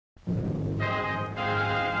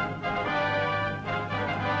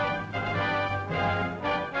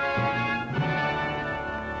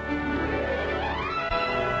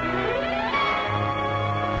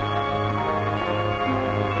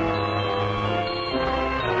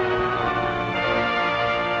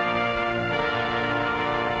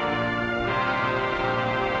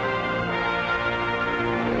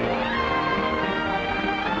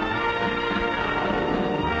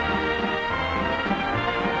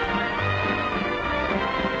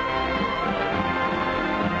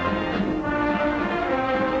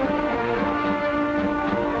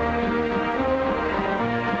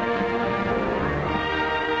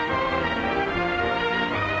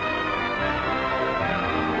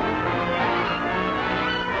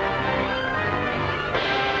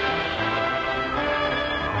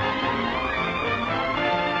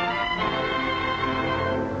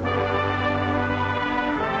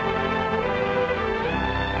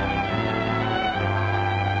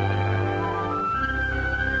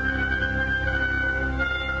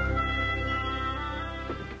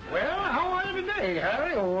say,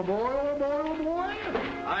 Harry? Oh, boy, oh, boy, oh, boy.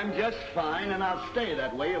 I'm just fine, and I'll stay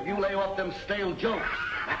that way if you lay off them stale jokes.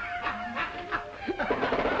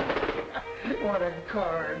 What a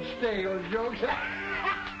card, stale jokes.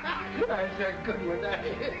 That's a good one, that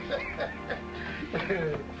is.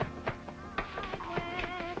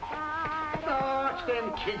 Oh, it's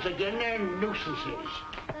them kids again. They're nuisances.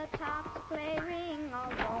 The tops flaring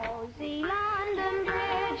of rosy London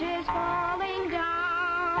Bridge is falling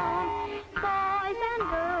down. Boys and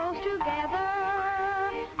girls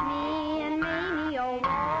together, me and Mamie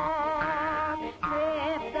walk.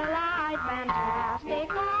 Trip the light fantastic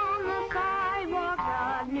on the sidewalks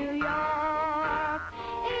of New York.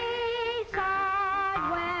 East side,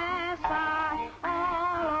 west side,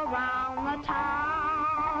 all around the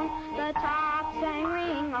town. The top sang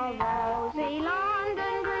ring of rosy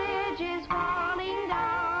London Bridge is falling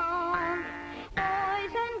down.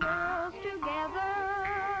 Boys and girls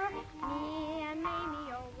together, me and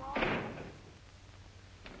Mamie walk.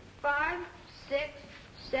 5, 6,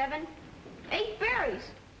 7, 8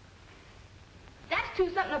 berries. That's 2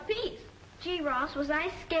 something apiece. Gee, Ross, was I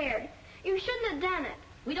scared. You shouldn't have done it.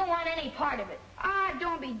 We don't want any part of it. Ah,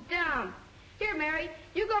 don't be dumb. Here, Mary,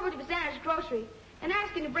 you go over to Bazander's grocery and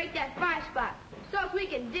ask him to break that 5 spot so as we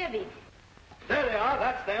can divvy. There they are.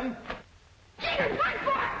 That's them. Jesus, run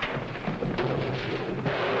for it!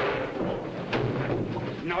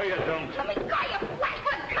 No, you don't. Let me go, you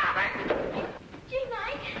flatfoot cover! Gee,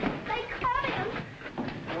 Mike, they caught him.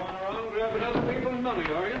 Going around grabbing other people's money,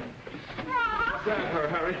 are you? Ross! Grab her,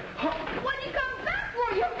 Harry. What did you come back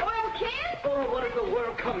for, you oil can? Oh, what is the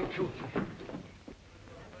world coming to?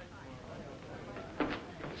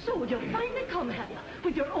 So you've finally come, have you?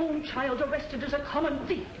 With your own child arrested as a common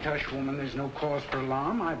thief. Hush, woman, there's no cause for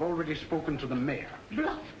alarm. I've already spoken to the mayor.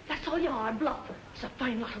 Bluff. That's all you are, bluff. It's a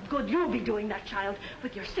fine lot of good you'll be doing that child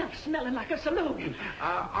with yourself smelling like a saloon.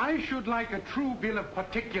 I should like a true bill of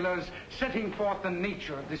particulars setting forth the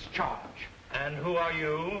nature of this charge. And who are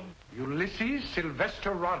you? Ulysses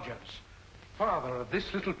Sylvester Rogers, father of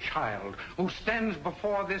this little child who stands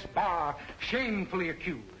before this bar shamefully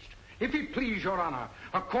accused. If it please, Your Honor,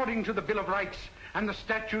 according to the Bill of Rights and the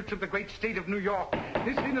statutes of the great state of New York,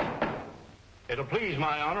 this innocent... It'll please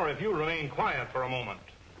my honor if you remain quiet for a moment.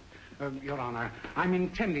 Your Honor, I'm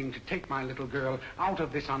intending to take my little girl out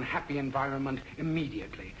of this unhappy environment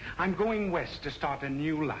immediately. I'm going west to start a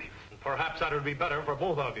new life. Perhaps that would be better for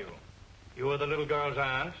both of you. You are the little girl's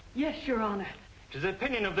aunt. Yes, Your Honor. It is the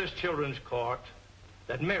opinion of this children's court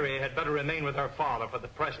that Mary had better remain with her father for the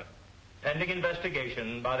present, pending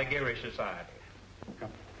investigation by the Geary Society. Come.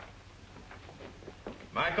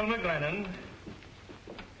 Michael McGlennon.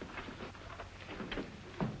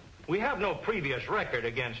 We have no previous record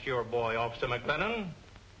against your boy, Officer McGlennon,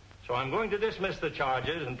 so I'm going to dismiss the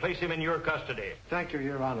charges and place him in your custody. Thank you,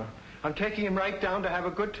 Your Honor. I'm taking him right down to have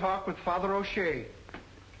a good talk with Father O'Shea.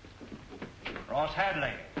 Ross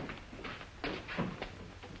Hadley.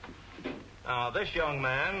 Now, this young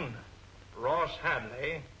man, Ross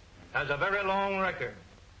Hadley, has a very long record.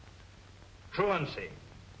 Truancy,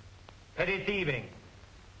 petty thieving,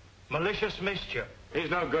 malicious mischief. He's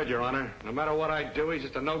no good, Your Honor. No matter what I do, he's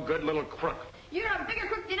just a no-good little crook. You're a bigger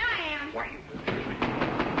crook than I am. Why,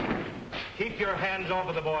 Keep your hands off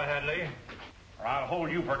of the boy, Hadley, or I'll hold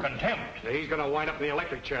you for contempt. he's going to wind up in the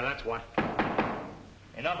electric chair, that's what.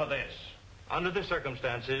 Enough of this. Under the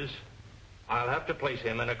circumstances, I'll have to place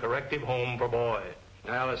him in a corrective home for boys.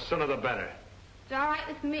 Well, the sooner the better. It's all right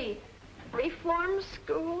with me. Reform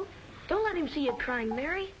school? Don't let him see you crying,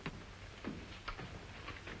 Mary.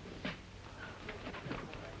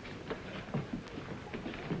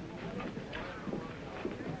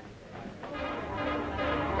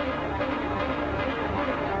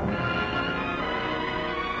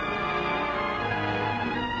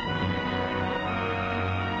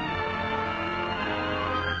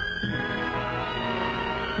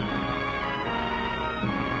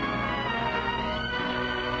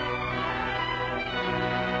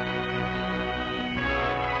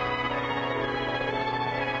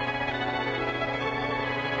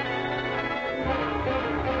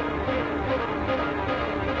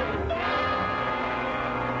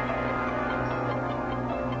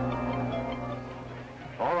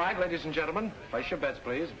 Ladies and gentlemen, place your bets,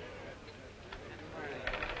 please.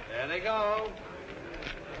 There they go.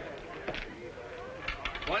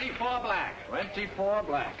 24 black. 24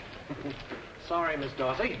 black. Sorry, Miss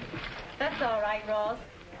Dorsey. That's all right, Ross.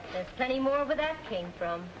 There's plenty more where that came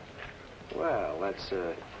from. Well, that's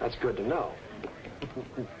good to know.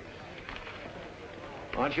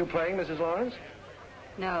 Aren't you playing, Mrs. Lawrence?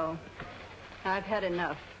 No. I've had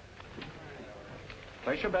enough.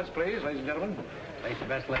 Place your bets, please, ladies and gentlemen. Place your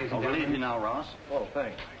best, ladies and Over gentlemen. easy now, Ross. Oh,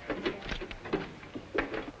 thanks.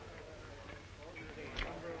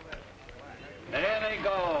 There they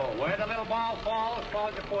go. Where the little ball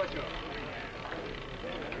falls your fortune.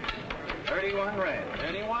 31 red.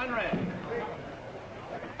 31 red.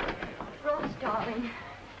 Ross, darling.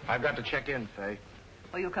 I've got to check in, Fay.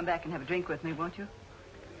 Oh, you'll come back and have a drink with me, won't you?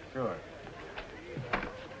 Sure.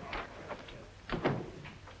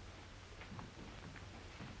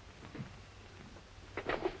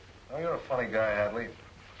 Oh, you're a funny guy, Hadley.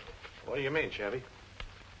 What do you mean, Chappie?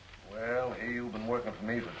 Well, here you've been working for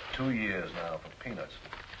me for 2 years now for peanuts.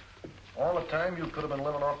 All the time you could have been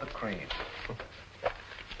living off the cream.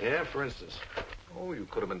 Yeah, for instance. Oh, you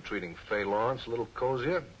could have been treating Fay Lawrence a little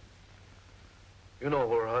cozier. You know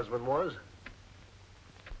who her husband was.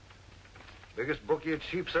 Biggest bookie at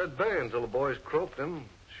Sheepshead Bay until the boys croaked him.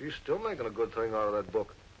 She's still making a good thing out of that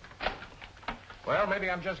book. Well, maybe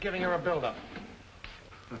I'm just giving her a build-up.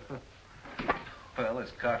 Well,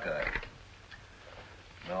 it's cockeyed.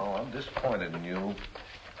 No, I'm disappointed in you.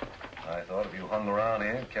 I thought if you hung around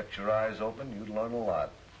here and kept your eyes open, you'd learn a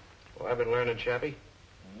lot. Well, I've been learning, Chappie.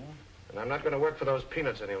 And I'm not going to work for those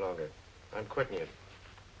peanuts any longer. I'm quitting you.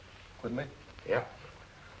 Quit me? Yeah.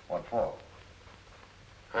 What for?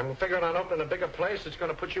 I'm figuring on opening a bigger place that's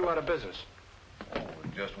going to put you out of business. Oh,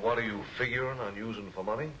 just what are you figuring on using for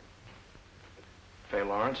money? Fay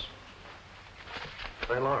Lawrence.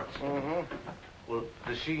 Fay Lawrence? Mm-hmm. Well,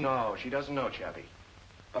 does she... No, she doesn't know, Chappie.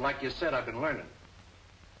 But like you said, I've been learning.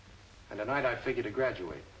 And tonight I figure to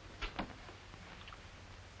graduate.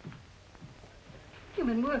 You've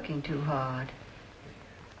been working too hard.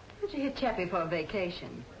 Why'd you hit Chappie for a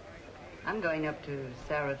vacation? I'm going up to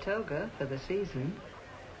Saratoga for the season.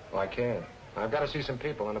 Well, I can. I've got to see some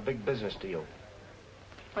people on a big business deal.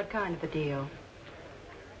 What kind of a deal?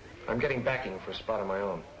 I'm getting backing for a spot of my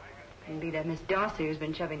own. Couldn't be that Miss Darcy who's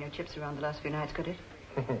been shoving your chips around the last few nights, could it?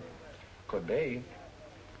 Could be.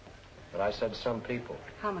 But I said some people.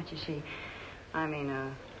 How much is she? I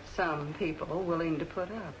mean, some people willing to put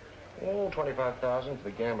up. Oh, 25,000 for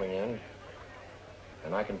the gambling end.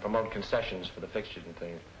 And I can promote concessions for the fixtures and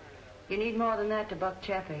things. You need more than that to buck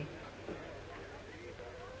Chappie.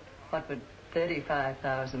 What would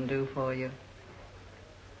 35,000 do for you?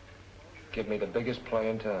 Give me the biggest play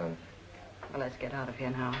in town. Well, let's get out of here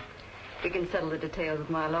now. We can settle the details with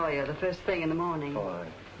my lawyer the first thing in the morning.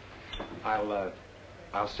 Fine.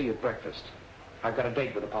 I'll see you at breakfast. I've got a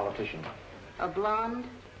date with a politician. A blonde?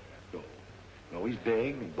 No, he's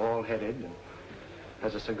big and bald-headed and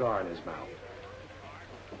has a cigar in his mouth.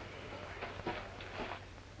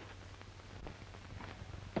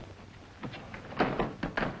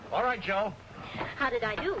 All right, Joe. How did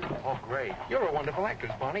I do? Oh, great. You're a wonderful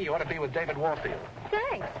actress, Bonnie. You ought to be with David Warfield.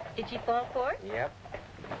 Thanks. Did she fall for it? Yep.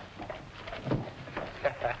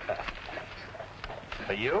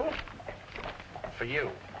 For you? For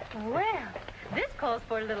you. Well, this calls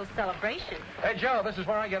for a little celebration. Hey, Joe, this is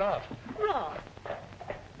where I get off. Ross.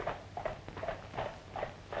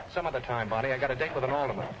 Some other time, Bonnie. I got a date with an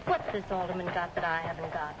alderman. What's this alderman got that I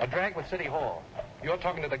haven't got? A drag with City Hall. You're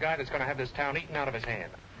talking to the guy that's going to have this town eaten out of his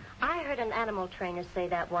hand. I heard an animal trainer say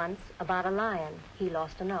that once about a lion. He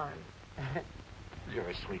lost an arm. You're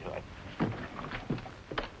a sweetheart.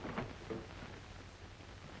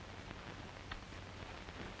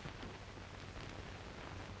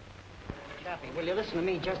 Chappie, will you listen to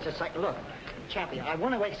me just a second? Look, Chappie, I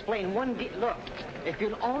want to explain one Look, if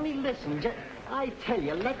you'll only listen, I tell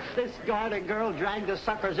you, let this garter girl drag the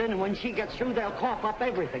suckers in, and when she gets through, they'll cough up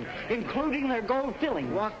everything, including their gold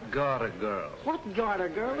filling. What garter girl? What garter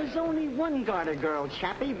girl? There's only one garter girl,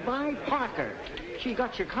 Chappie, by Parker. She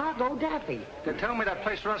got Chicago Daffy. They tell me that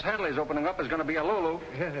place Ross Hadley's opening up is going to be a Lulu.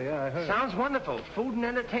 Yeah, I heard. Sounds wonderful. Food and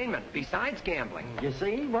entertainment, besides gambling. You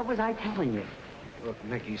see? What was I telling you? Look,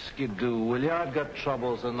 Nicky Skidoo, will you? I've got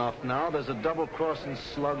troubles enough now. There's a double-crossing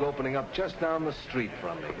slug opening up just down the street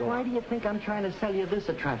from me. Go Why on. do you think I'm trying to sell you this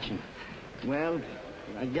attraction? Well,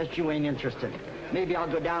 I guess you ain't interested. Maybe I'll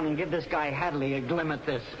go down and give this guy Hadley a glim at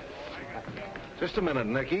this. Just a minute,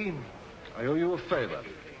 Nicky. I owe you a favor.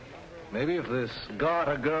 Maybe if this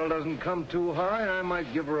garter girl doesn't come too high, I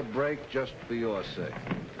might give her a break just for your sake.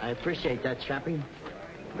 I appreciate that, Chappie.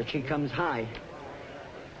 But she comes high.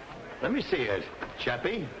 Let me see it,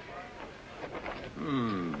 Chappie.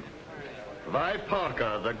 Vi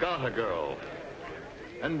Parker, the garter girl.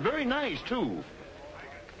 And very nice, too.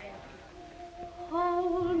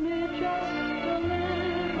 Hold me just a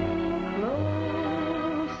little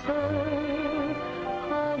closer.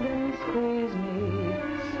 Hug and squeeze me.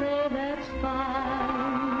 Say that's fine.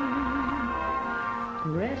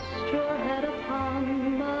 Rest your head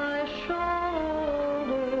upon my shoulder.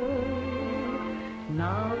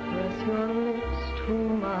 your lips to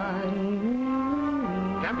mine.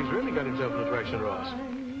 Chappie's really got himself an attraction, Ross.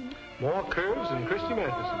 More curves than Christy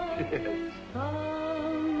Matheson.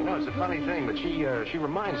 You know, it's a funny thing, but she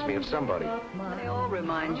reminds me of somebody. They all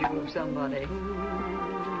remind you of somebody.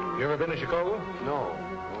 You ever been to Chicago? No.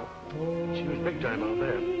 She was big time out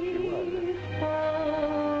there. She was.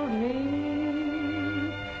 Hold me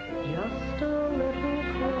just a little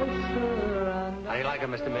closer and How do you like her,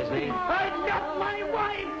 Mr. Misney? I'm not my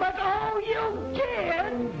wife, but oh, you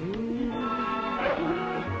kid!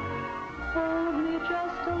 hold me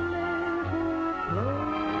just a little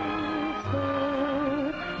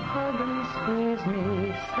closer. Hug and squeeze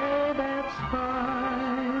me, say that's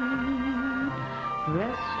fine.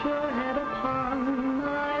 Rest your head upon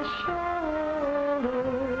my shoulder.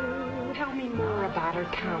 Tell me more about her,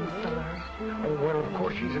 counselor. Oh, well, of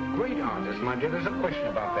course, she's a great artist, my dear. There's a question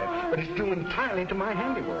about that. But it's due entirely to my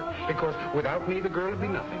handiwork. Because without me, the girl would be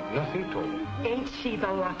nothing. Nothing at all. Ain't she the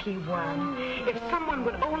lucky one? If someone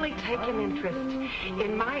would only take an interest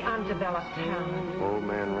in my undeveloped talent. Old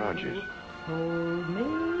man Rogers. Hold me.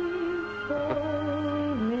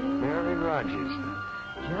 Mary Rogers.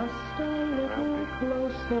 Just a little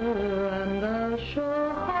closer and I'll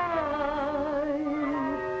show I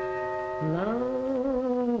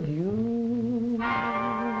love you.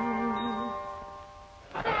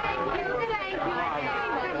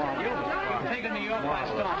 Taking me off my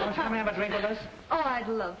stop. Don't you come and have a drink with us? Oh, I'd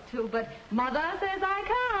love to, but Mother says I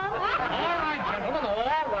can't. All right, gentlemen,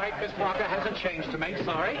 all right. Miss Parker has a change to make.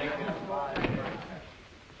 Sorry.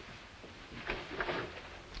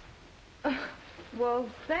 Well,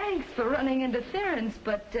 thanks for running interference,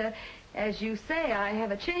 but as you say, I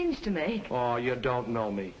have a change to make. Oh, you don't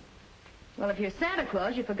know me. Well, if you're Santa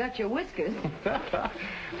Claus, you forgot your whiskers.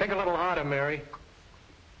 Think a little harder, Mary.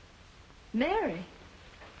 Mary.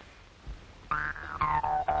 Ross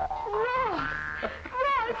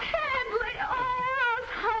Hadley. Oh, Ross,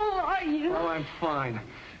 how are you? Oh, I'm fine.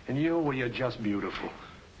 And you, well, you're just beautiful.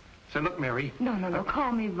 Say, look, Mary. No.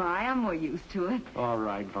 Call me Vi. I'm more used to it. All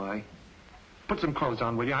right, Vi. Put some clothes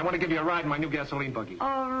on, will you? I want to give you a ride in my new gasoline buggy.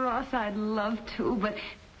 Oh, Ross, I'd love to, but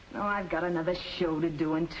I've got another show to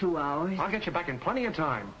do in 2 hours. I'll get you back in plenty of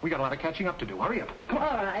time. We got a lot of catching up to do. Hurry up. All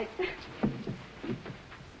right.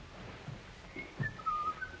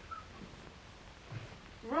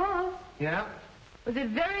 Ross, Yeah? was it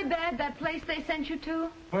very bad, that place they sent you to?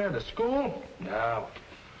 Where, the school? No.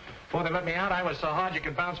 Before they let me out, I was so hard you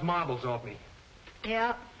could bounce marbles off me.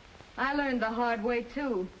 Yeah. I learned the hard way,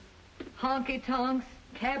 too. Honky-tonks,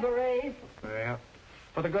 cabarets. Yeah.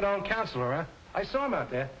 For the good old counselor, huh? I saw him out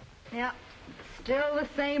there. Yeah. Still the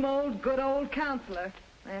same old, good old counselor.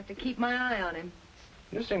 I have to keep my eye on him.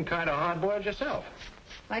 You seem kind of hard-boiled yourself.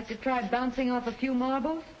 Like to try bouncing off a few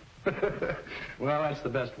marbles? Well, that's the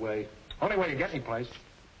best way. Only way to get any place.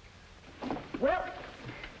 Well,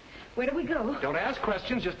 where do we go? Don't ask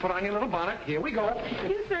questions. Just put on your little bonnet. Here we go.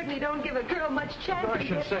 You certainly don't give a girl much chance. I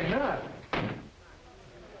should say not.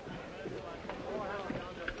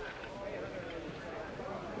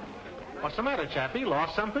 What's the matter, Chappie?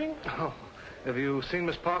 Lost something? Oh, have you seen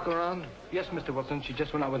Miss Parker around? Yes, Mr. Wilson. She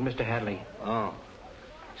just went out with Mr. Hadley. Oh.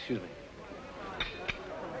 Excuse me.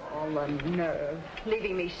 All the nerve.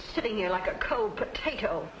 Leaving me sitting here like a cold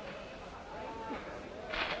potato.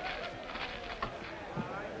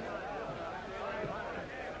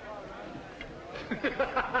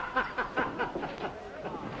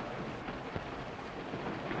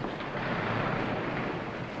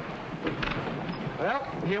 Well,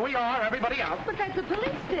 here we are. Everybody out. But that's a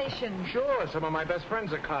police station. Sure, some of my best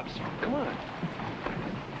friends are cops. Come on.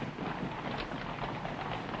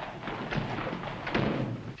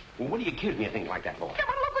 Well, what are you accusing me of things like that for? Yeah,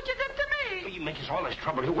 but look what you did to me. You make us all this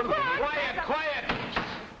trouble. What are we... Quiet!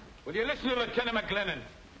 Will you listen to Lieutenant McGlennon?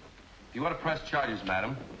 If you want to press charges,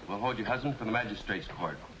 madam, we'll hold your husband for the magistrate's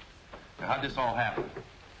court. Now, how'd this all happen?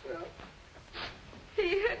 He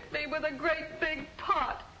hit me with a great big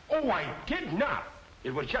pot. Oh, I did not.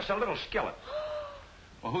 It was just a little skillet.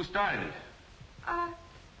 Well, who started it? Oh,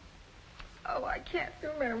 I can't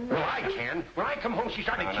remember. Well, I can. When I come home, she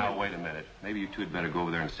started Now, wait a minute. Maybe you two had better go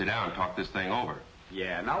over there and sit down and talk this thing over.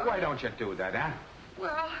 Yeah, now why don't you do that, huh?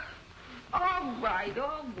 Well, all right. The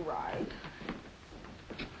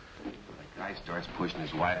guy starts pushing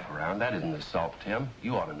his wife around. That isn't assault, Tim.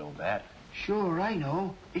 You ought to know that. Sure, I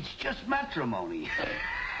know. It's just matrimony.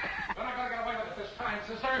 Well, I gotta get away with it this time,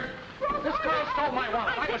 sister. This girl stole my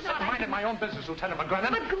wallet. I was sitting minding my own business, Lieutenant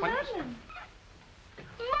McGlennon. McGlennon.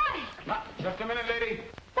 Mike! Just a minute, lady.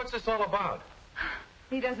 What's this all about?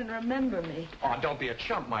 He doesn't remember me. Oh, don't be a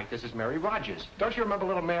chump, Mike. This is Mary Rogers. Don't you remember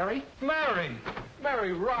little Mary? Mary!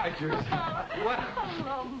 Mary Rogers! What?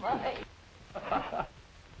 Hello, Mike.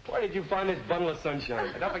 Where did you find this bundle of sunshine?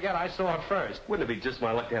 And don't forget, I saw it first. Wouldn't it be just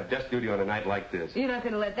my luck to have desk duty on a night like this? You're not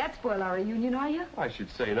going to let that spoil our reunion, are you? I should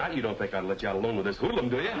say not. You don't think I'd let you out alone with this hoodlum,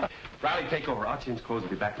 do you? Riley, take over. I'll change clothes and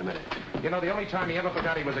be back in a minute. You know, the only time he ever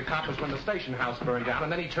forgot he was a cop was when the station house burned down,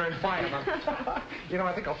 and then he turned fireman. You know,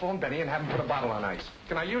 I think I'll phone Benny and have him put a bottle on ice.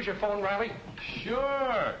 Can I use your phone, Riley?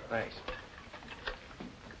 Sure. Thanks.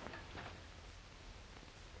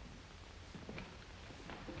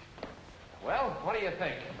 Well, what do you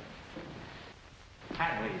think?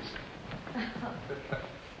 Hadley's.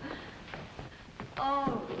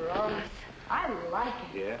 Oh, Ross. I like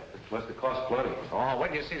it. Yeah, it must have cost plenty. Oh,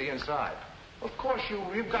 when do you see the inside? Of course,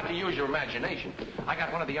 you've got to use your imagination. I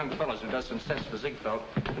got one of the young fellows who does some sets for Ziegfeld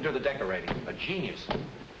to do the decorating. A genius.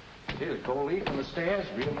 See the gold leaf on the stairs,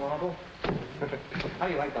 real marble. How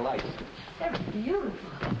do you like the lights? They're beautiful.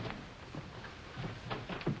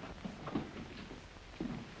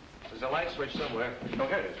 There's a light switch somewhere. Oh,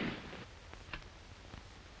 here it is.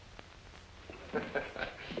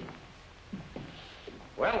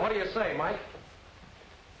 Well, what do you say, Mike?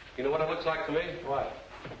 You know what it looks like to me? What?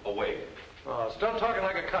 A wig. Oh, still talking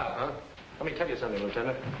like a cop, huh? Let me tell you something,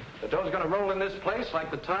 Lieutenant. The dough's gonna roll in this place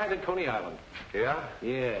like the tide at Coney Island. Yeah?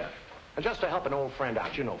 Yeah. And just to help an old friend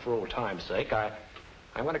out, you know, for old time's sake, I'm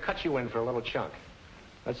gonna cut you in for a little chunk.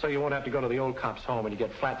 That's so you won't have to go to the old cop's home and you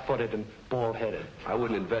get flat-footed and bald-headed. I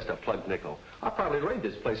wouldn't invest a plugged nickel. I'll probably raid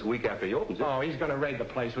this place a week after he opens it. Oh, he's gonna raid the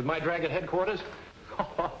place. With my drag at headquarters?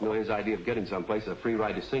 You know, his idea of getting someplace is a free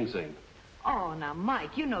ride to Sing Sing. Oh, now,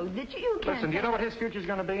 Mike, you know that you can't... Listen, do you know what his future's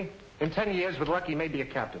gonna be? In 10 years, with luck, he may be a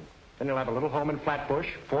captain. Then he'll have a little home in Flatbush,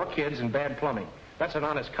 4 kids, and bad plumbing. That's an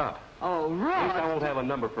honest cop. Oh, At least Ross. I won't have a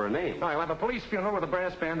number for a name. No, he'll have a police funeral with a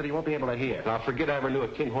brass band that he won't be able to hear. Now, forget I ever knew a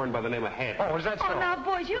kinghorn by the name of Hadley. Oh, is that so? Oh, now,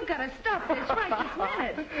 boys, you've got to stop this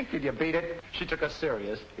right this minute. Did you beat it? She took us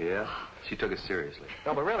serious. Yeah, she took it seriously.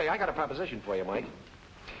 No, but really, I got a proposition for you, Mike.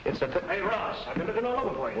 It's a... Hey, Ross, I've been looking all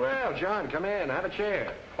over for you. Well, John, come in. Have a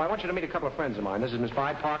chair. Well, I want you to meet a couple of friends of mine. This is Miss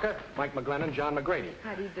Vi Parker, Mike McGlennon, John McGrady.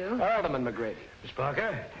 How do you do? Alderman McGrady. Miss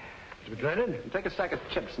Parker, Mr. McGlennon. Take a stack of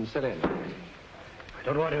chips and sit in. I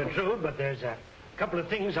don't want to intrude, but there's a couple of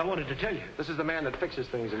things I wanted to tell you. This is the man that fixes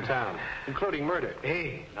things in town, including murder.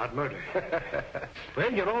 Hey, not murder.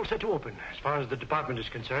 Well, you're all set to open. As far as the department is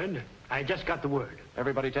concerned, I just got the word.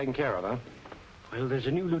 Everybody taken care of, huh? Well, there's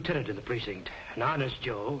a new lieutenant in the precinct, an honest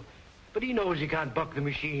Joe. But he knows he can't buck the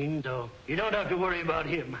machine, so you don't have to worry about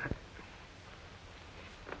him.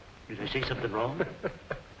 Did I say something wrong?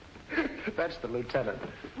 That's the lieutenant.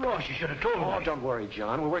 Ross, you should have told me. Oh, don't worry,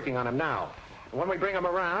 John. We're working on him now. When we bring him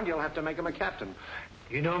around, you'll have to make him a captain.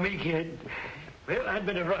 You know me, kid. Well, I'd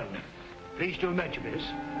better run. Pleased to have met you, miss.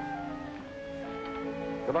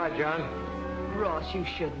 Goodbye, John. Ross, you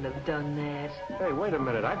shouldn't have done that. Hey, wait a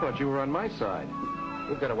minute. I thought you were on my side.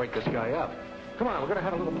 We've got to wake this guy up. Come on, we're going to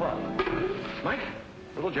have a little plug. Mike,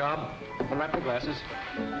 little job. Unwrap the glasses.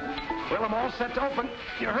 Well, I'm all set to open.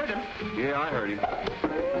 You heard him. Yeah, I heard him.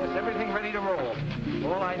 Yes, everything ready to roll.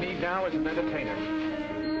 All I need now is an entertainer.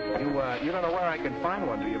 You don't know where I can find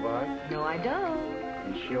one, do you, Barb? No, I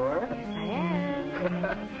don't. You sure? Yes, I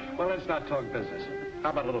am. Well, let's not talk business. How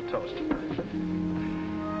about a little toast?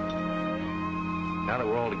 Now that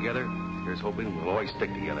we're all together, here's hoping we'll always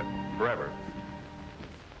stick together. Forever.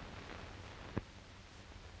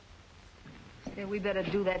 Say, we better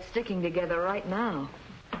do that sticking together right now.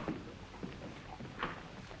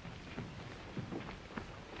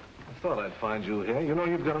 I thought I'd find you here. You know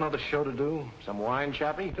you've got another show to do. Some wine,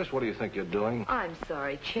 Chappie? Just what do you think you're doing? I'm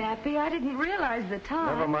sorry, Chappie. I didn't realize the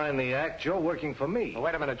time. Never mind the act. You're working for me. Oh,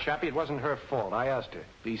 wait a minute, Chappie. It wasn't her fault. I asked her.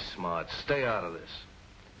 Be smart. Stay out of this.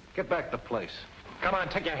 Get back the place. Come on,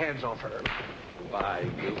 take your hands off her. Bye,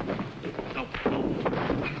 you.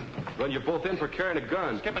 Well, you're both in for carrying a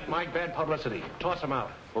gun. Skip it, Mike. Bad publicity. Toss him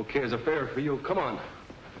out. Okay, as a favor for you. Come on.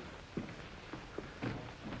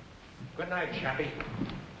 Good night, Chappie.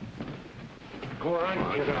 Go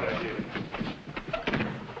on, get out of here.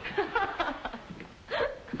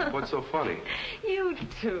 What's so funny? You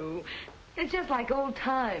two. It's just like old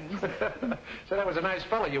times. So that was a nice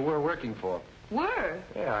fellow you were working for. Were?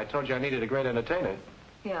 Yeah, I told you I needed a great entertainer.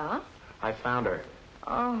 Yeah? I found her.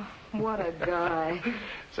 Oh, what a guy.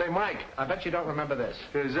 Say, Mike, I bet you don't remember this.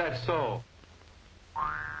 Is that so?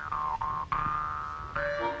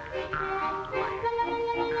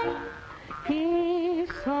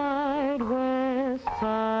 East side, west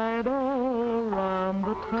side, all around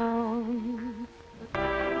the town.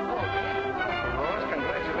 Ross,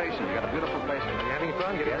 congratulations. You got a beautiful place. Did you have any fun?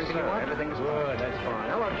 around, get everything you want? Everything's good. That's fine.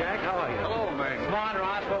 Hello, Jack. How are you? Hello, man. Come on,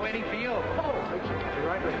 Ross. We're waiting for you. Oh, be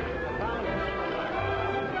right with you.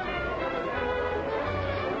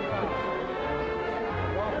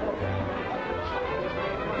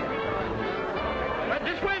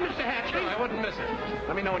 This way, Mr. Hatchley. I wouldn't miss it.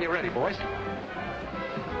 Let me know when you're ready, boys.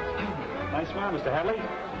 Nice smile, Mr. Hadley.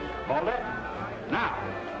 Hold it. Now.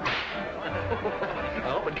 I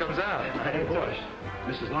hope it comes out. Hey, boys.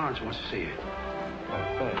 Mrs. Lawrence wants to see you.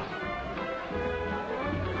 Thanks.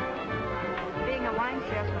 Being a wine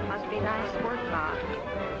salesman must be nice work, Bob.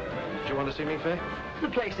 Did you want to see me, Fay? The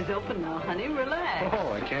place is open now, honey. Relax.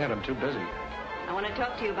 Oh, I can't. I'm too busy. I want to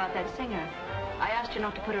talk to you about that singer. I asked you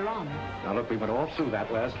not to put her on. Now, look, we went all through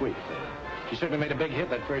that last week, Fay. She certainly made a big hit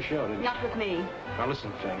that first show, didn't she? Not with me. Now,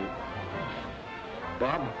 listen, Fay.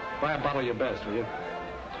 Bob, buy a bottle of your best, will you?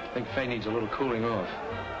 I think Fay needs a little cooling off.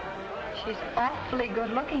 She's awfully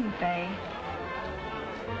good-looking, Fay.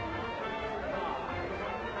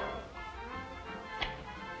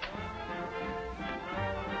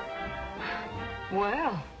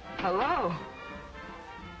 Well, hello.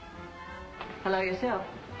 Hello yourself.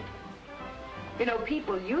 You know,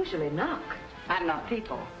 people usually knock. I'm not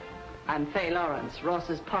people. I'm Fay Lawrence,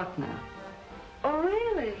 Ross's partner. Oh,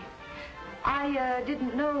 really? I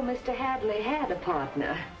didn't know Mr. Hadley had a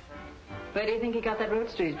partner. Where do you think he got that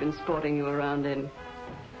roadster he's been sporting you around in?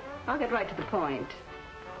 I'll get right to the point.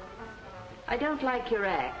 I don't like your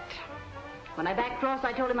act. When I backed Ross,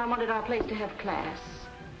 I told him I wanted our place to have class.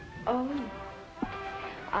 Oh.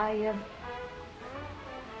 I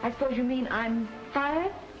suppose you mean I'm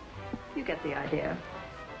fired? You get the idea.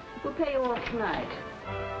 We'll pay you off tonight.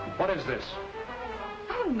 What is this?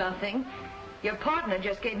 Oh, nothing. Your partner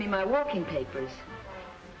just gave me my walking papers.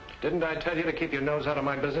 Didn't I tell you to keep your nose out of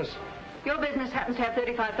my business? Your business happens to have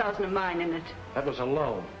 $35,000 of mine in it. That was a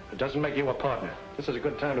loan. It doesn't make you a partner. This is a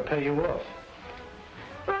good time to pay you off.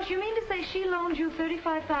 Ross, you mean to say she loaned you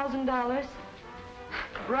 $35,000?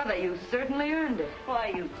 Brother, you certainly earned it.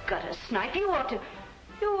 Why, you gutter snipe. You ought to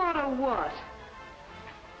what?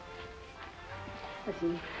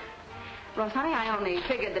 Listen, Ross, honey, I only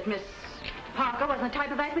figured that Miss Parker wasn't the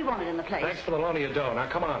type of act we wanted in the place. Thanks for the loan of your dough. Now,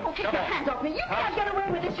 come on. Oh, take your hands off me. You can't get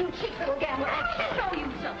away with this, you cheap little gambler. I'll show you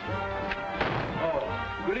something. Oh,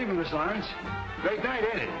 good evening, Miss Lawrence. Great night,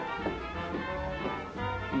 ain't it?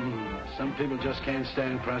 Some people just can't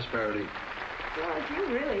stand prosperity. Ross, you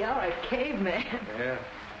really are a caveman. Yeah.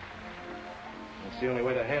 That's the only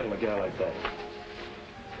way to handle a gal like that.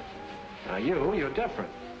 Now, you're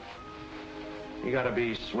different. You gotta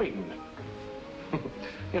be sweetened.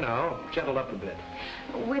 You know, gentled up a bit.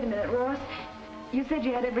 Wait a minute, Ross. You said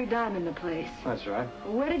you had every dime in the place. That's right.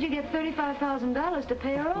 Where did you get $35,000 to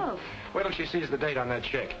pay her off? Wait till she sees the date on that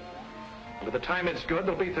check. By the time it's good,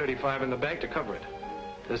 there'll be 35 in the bank to cover it.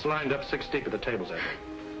 It's lined up 6 deep at the tables, I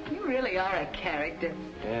think. You really are a character.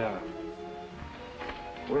 Yeah.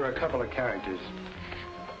 We're a couple of characters.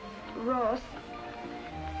 Ross,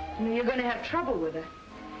 you're going to have trouble with her.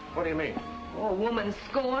 What do you mean? Oh, a woman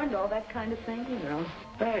scorned, all that kind of thing, you know.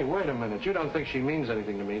 Hey, wait a minute. You don't think she means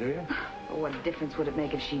anything to me, do you? Well, what difference would it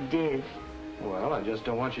make if she did? Well, I just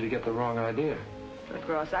don't want you to get the wrong idea. Look,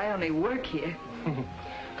 Ross, I only work here.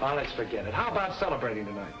 Oh, let's forget it. How about celebrating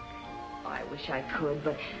tonight? Oh, I wish I could,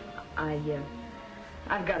 but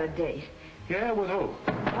I've got a date. Yeah, with who?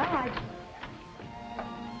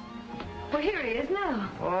 Well, here he is now.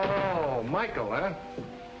 Oh, Michael, huh?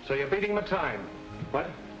 So you're beating the time. What?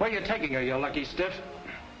 Where are you taking her, you lucky stiff?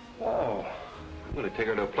 Oh, I'm going to take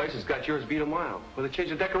her to a place that's got yours beat a mile, where they change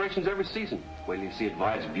the decorations every season. Wait till you see it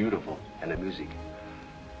by. It's beautiful. And the music.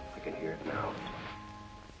 I can hear it now.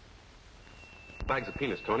 Bags of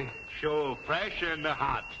peanuts, Tony. Sure, fresh and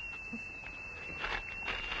hot.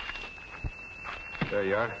 There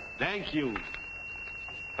you are. Thank you.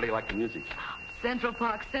 How do you like the music? Central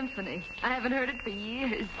Park Symphony. I haven't heard it for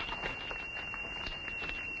years.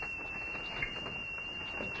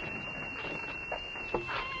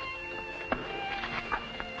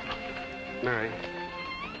 Mary,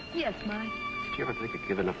 Yes, Mike. did you ever think of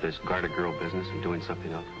giving up this garter girl business and doing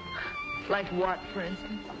something else? Like what, for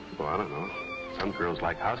instance? Well, I don't know. Some girls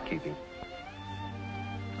like housekeeping.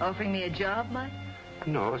 Offering me a job, Mike?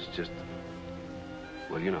 No, it's just...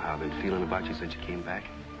 Well, you know how I've been feeling about you since you came back.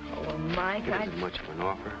 Oh, well, Mike, It isn't much of an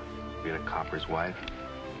offer. Being a copper's wife.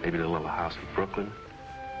 Maybe the little house in Brooklyn.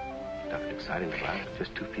 Nothing exciting about it.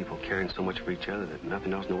 Just two people caring so much for each other that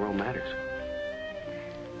nothing else in the world matters.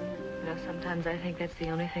 You know, sometimes I think that's the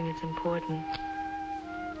only thing that's important.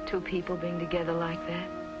 Two people being together like that.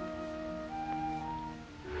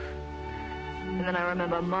 And then I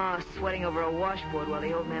remember Ma sweating over a washboard while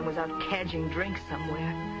the old man was out cadging drinks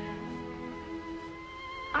somewhere.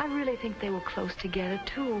 I really think they were close together,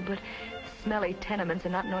 too, but smelly tenements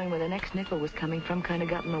and not knowing where the next nickel was coming from kind of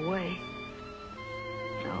got in the way.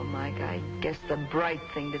 Oh, Mike, I guess the bright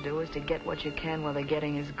thing to do is to get what you can while the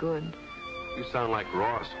getting is good. You sound like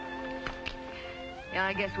Ross. Yeah,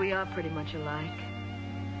 I guess we are pretty much alike.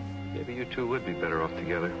 Maybe you two would be better off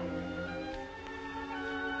together.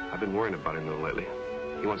 I've been worrying about him, though, lately.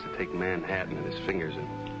 He wants to take Manhattan in his fingers and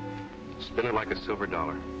spin it like a silver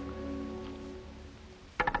dollar.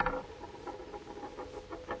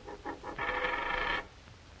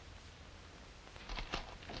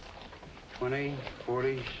 $20,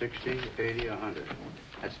 $40, $60, $80, $100.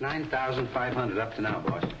 That's $9,500 up to now,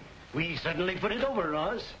 boss. We suddenly put it over,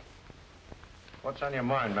 Ross. What's on your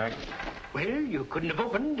mind, Mac? Well, you couldn't have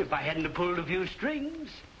opened if I hadn't have pulled a few strings.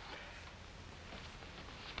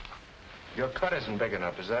 Your cut isn't big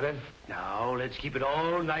enough, is that it? Now, let's keep it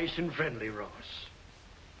all nice and friendly, Ross.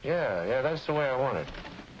 Yeah, that's the way I want it.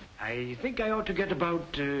 I think I ought to get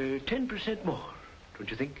about 10% more, don't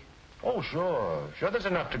you think? Oh, sure. Sure, there's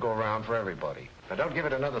enough to go around for everybody. Now, don't give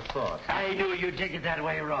it another thought. I knew you'd take it that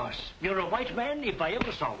way, Ross. You're a white man if I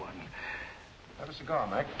ever saw one. Have a cigar,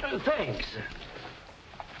 Mac. Thanks.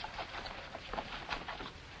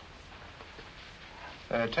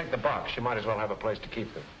 Take the box. You might as well have a place to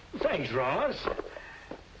keep them. Thanks, Ross.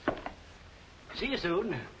 See you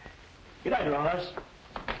soon. Good night, Ross.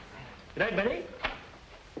 Good night, Benny.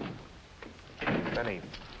 Benny,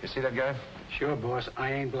 you see that guy? Sure, boss.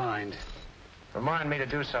 I ain't blind. Remind me to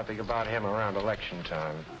do something about him around election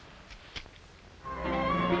time.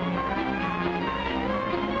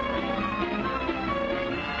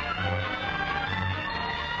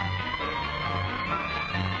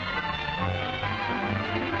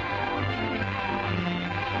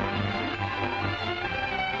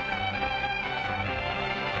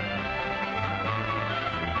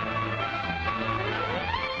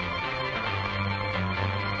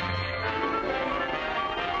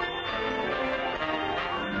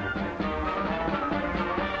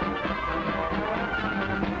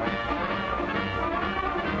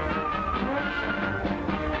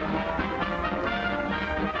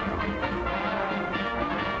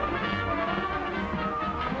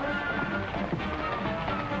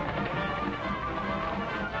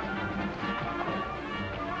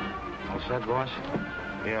 That, boss?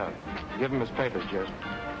 Yeah. Give him his papers, Jess.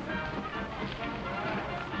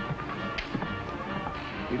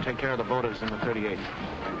 You take care of the voters in the 38.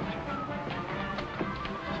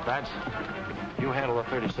 Spats, you handle the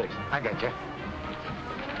 36. I got you.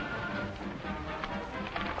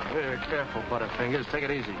 Very careful, Butterfingers. Take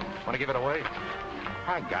it easy. Want to give it away?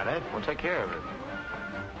 I got it. We'll take care of it.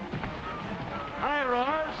 Hi,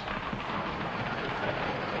 Ross.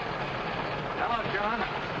 Hello, John.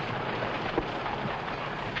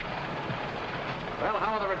 Well,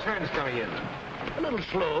 how are the returns coming in? A little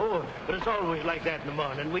slow, but it's always like that in the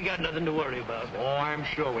morning. We got nothing to worry about. Oh, I'm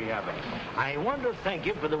sure we haven't. I want to thank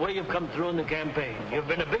you for the way you've come through in the campaign. You've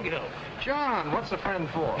been a big help. John, what's a friend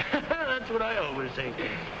for? That's what I always say.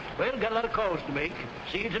 Well, got a lot of calls to make.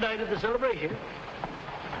 See you tonight at the celebration.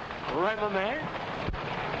 All right, my man.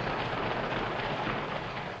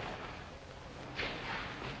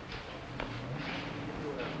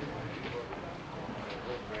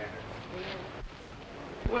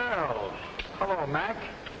 Well, hello, Mac.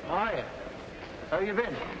 Hiya. How you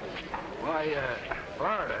been? Why,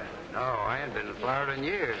 Florida. No, I ain't been to Florida in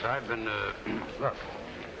years. I've been, look.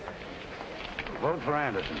 Vote for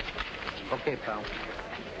Anderson. Okay, pal.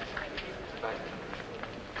 Bye.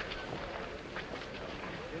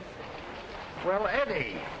 Well,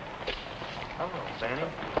 Eddie. Hello, Sandy.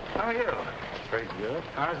 How are you? Pretty good.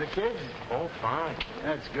 How's the kids? Oh, fine.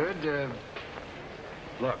 That's good.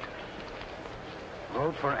 Look.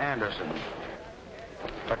 Vote for Anderson.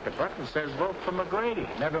 But the button says vote for McGrady.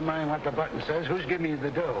 Never mind what the button says. Who's giving you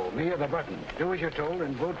the dough? Me or the button? Do as you're told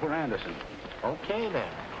and vote for Anderson. Okay, then.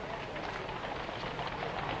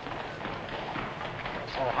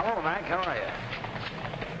 Oh, hello, Mac. How are you?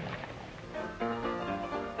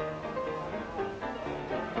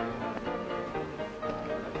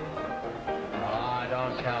 Ah,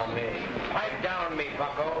 don't tell me. Pipe down me,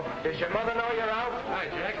 bucko. Does your mother know you're out? Hi,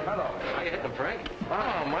 Jack. Hello. How you hitting, Frank?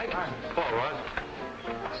 Oh, Mike. Paul, Ross.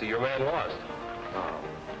 See, your man lost. Oh.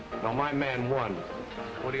 No, my man won.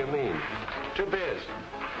 What do you mean? 2 beers.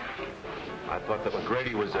 I thought that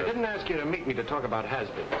McGrady was I didn't ask you to meet me to talk about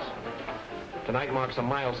has-beens. Tonight marks a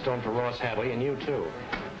milestone for Ross Hadley, and you, too.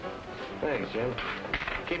 Thanks, Jim.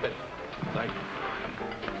 Keep it. Thank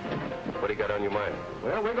you. What do you got on your mind?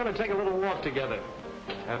 Well, we're going to take a little walk together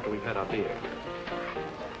after we've had our beer.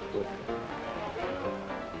 Good.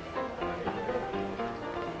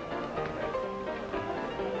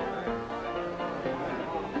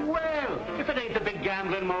 Well, if it ain't the big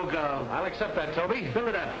gambling mogul. I'll accept that, Toby. Fill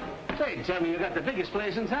it up. Say, tell me you got the biggest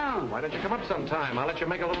place in town. Why don't you come up sometime? I'll let you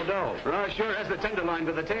make a little dough. Ross sure has the tenderloin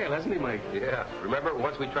with the tail, hasn't he, Mike? Yeah. Remember,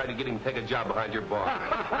 once we tried to get him to take a job behind your bar.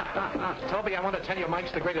 Toby, I want to tell you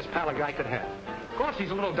Mike's the greatest pal a guy could have. Of course, he's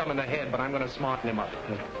a little dumb in the head, but I'm going to smarten him up.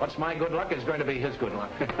 What's my good luck is going to be his good luck.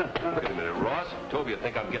 Wait a minute, Ross. Toby, I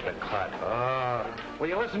think I'm getting a cut. Will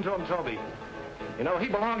you listen to him, Toby? You know, he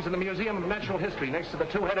belongs in the Museum of Natural History next to the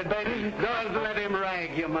two-headed baby. Don't let him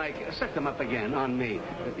rag you, Mike. Set them up again on me.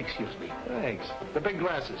 Excuse me. Thanks. The big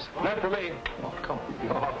glasses. Not for me. Oh, come on.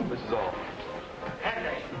 Oh, this is all.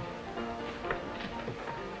 Hadley.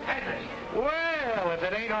 Hadley. Well, if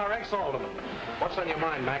it ain't our ex-alderman. What's on your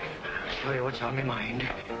mind, Mac? I'll show you what's on my mind.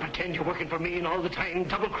 Pretend you're working for me and all the time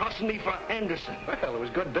double-crossing me for Anderson. Well, it was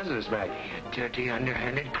good business, Mac. You dirty,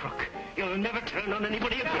 underhanded crook. You'll never turn on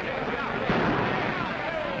anybody again.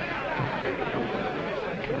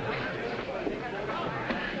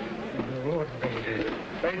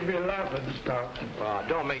 Made me laugh at the start. Oh,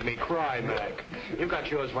 don't make me cry, Mac. You got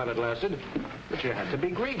yours while it lasted, but you had to be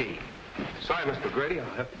greedy. Sorry, Mr. McGrady.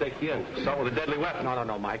 I'll have to take you in. Assault with a deadly weapon.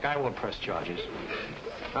 No, Mike. I won't press charges.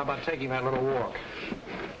 How about taking that little walk?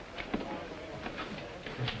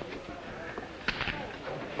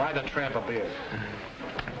 Buy the tramp a beer.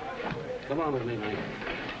 Come on with me, Mike.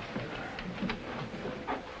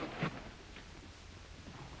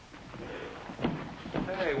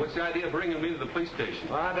 Hey, what's the idea of bringing me to the police station?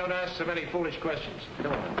 Ah, don't ask so many foolish questions.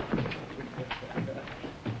 Come on.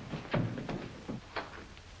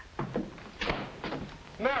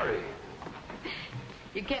 Mary!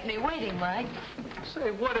 You kept me waiting, Mike.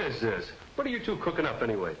 Say, what is this? What are you two cooking up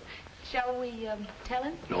anyway? Shall we tell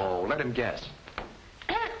him? No, let him guess.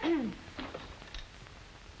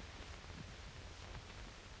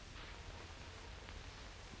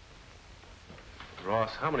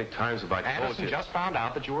 Ross, how many times have I told Anderson you? just found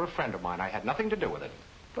out that you were a friend of mine. I had nothing to do with it.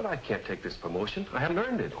 But I can't take this promotion. I haven't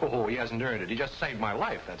earned it. Oh, he hasn't earned it. He just saved my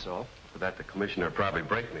life, that's all. For that, the commissioner would probably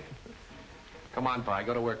break me. Come on, Pie.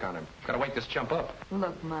 Go to work on him. Gotta wake this chump up.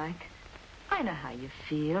 Look, Mike, I know how you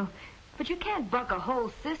feel, but you can't buck a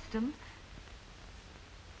whole system.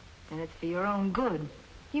 And it's for your own good.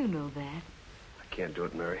 You know that. I can't do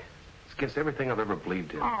it, Mary. It's against everything I've ever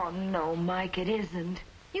believed in. Oh, no, Mike, it isn't.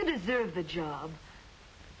 You deserve the job.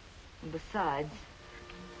 And besides,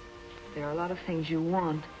 there are a lot of things you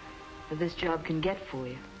want that this job can get for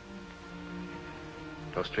you.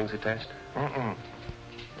 No strings attached? Mm-mm.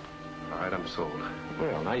 All right, I'm sold.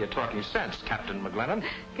 Well, now you're talking sense, Captain McGlennon.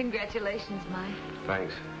 Congratulations, Mike.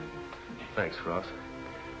 Thanks. Thanks, Ross.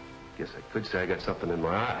 Guess I could say I got something in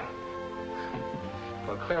my eye.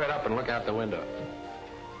 Well, clear it up and look out the window.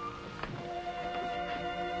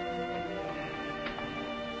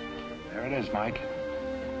 There it is, Mike.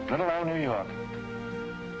 Little old New York.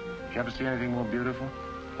 Did you ever see anything more beautiful?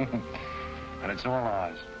 And it's all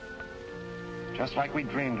ours. Just like we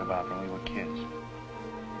dreamed about when we were kids.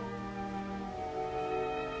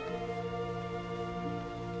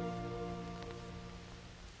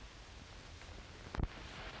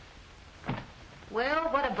 Well,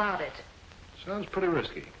 what about it? Sounds pretty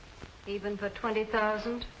risky. Even for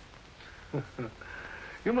 20,000?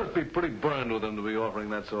 You must be pretty burned with him to be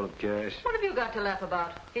offering that sort of cash. What have you got to laugh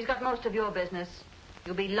about? He's got most of your business.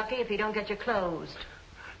 You'll be lucky if you don't get you closed.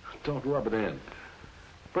 Don't rub it in.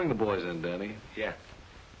 Bring the boys in, Danny. Yeah.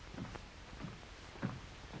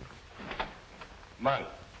 Monk,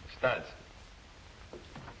 studs.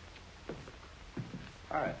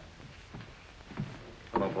 All right.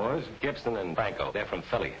 Hello, boys. Gibson and Franco. They're from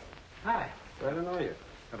Philly. Hi. Glad to know you.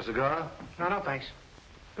 Have a cigar? No, thanks.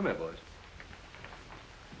 Come here, boys.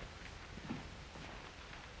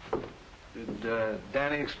 Did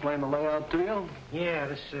Danny explain the layout to you? Yeah,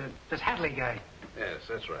 this Hadley guy. Yes,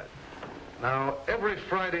 that's right. Now, every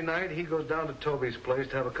Friday night, he goes down to Toby's place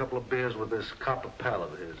to have a couple of beers with this copper pal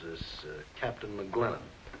of his, this Captain McGlennon.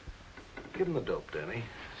 Give him the dope, Danny.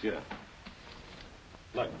 Sure.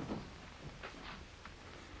 Look.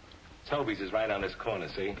 Toby's is right on this corner,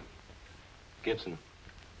 see? Gibson,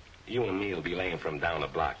 you and me will be laying from down the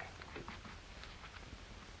block.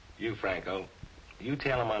 You, Franco, you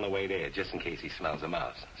tell him on the way there, just in case he smells a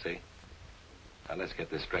mouse, see? Now, let's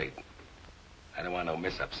get this straight. I don't want no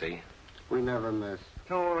mess-up, see? We never miss.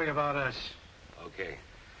 Don't worry about us. Okay.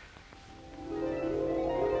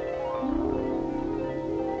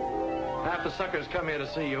 Half the suckers come here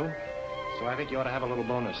to see you. So I think you ought to have a little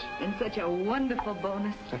bonus. And such a wonderful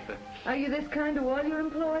bonus. Are you this kind to all your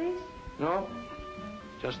employees? No,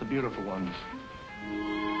 just the beautiful ones.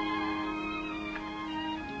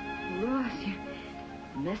 Ross, you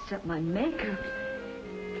messed up my makeup.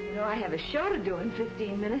 You know, I have a show to do in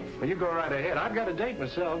 15 minutes. Well, you go right ahead. I've got a date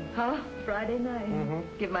myself. Oh, Friday night.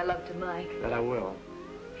 Mm-hmm. Give my love to Mike. That I will.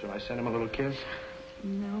 Shall I send him a little kiss?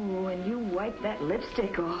 No, and you wipe that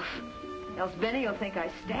lipstick off. Else Benny will think I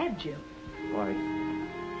stabbed you. Why?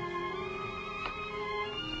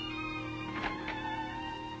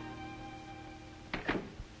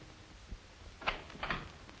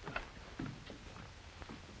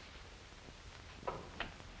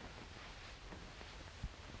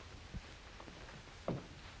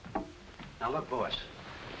 Now, look, boss,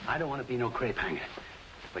 I don't want to be no crepe hanger,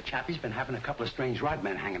 but Chappie's been having a couple of strange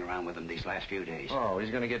rodmen hanging around with him these last few days. Oh, he's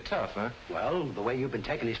going to get tough, huh? Well, the way you've been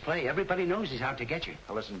taking his play, everybody knows he's out to get you.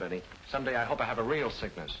 Now, listen, Benny. Someday I hope I have a real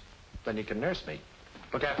sickness. Then you can nurse me.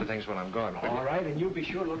 Look after things when I'm gone. All right, and you be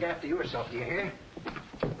sure to look after yourself, do you hear?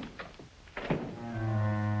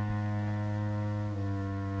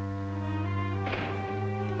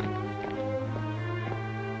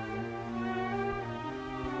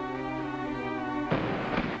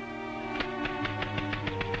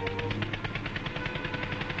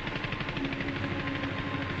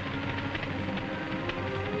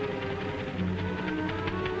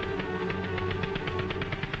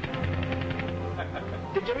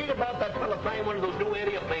 Did you read about that fella flying one of those new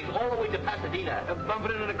area planes all the way to Pasadena?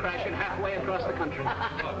 Bumping into and crashing halfway across the country.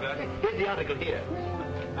 Here's the article here.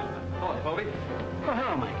 Oh, Bobby. Oh,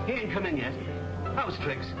 hello, Mike. He ain't come in yet. How's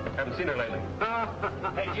Trix? Haven't seen her lately.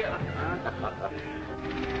 Hey, Jim.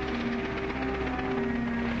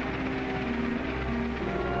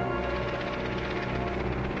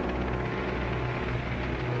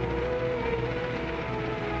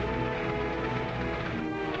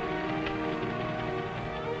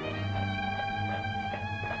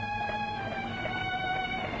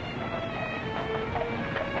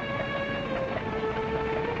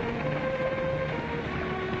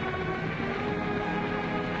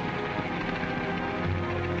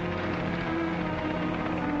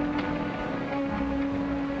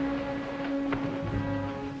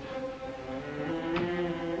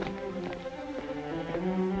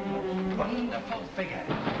 Wonderful figure.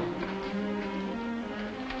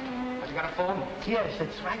 Has he got a phone? Yes,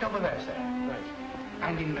 it's right over there, sir. Right.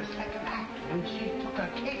 And in the second act, when she took her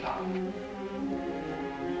cape off.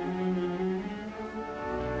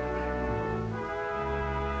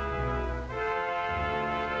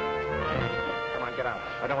 Come on, get out.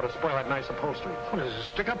 I don't want to spoil that nice upholstery. What is this, a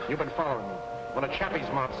stick-up? You've been following me. One of Chappie's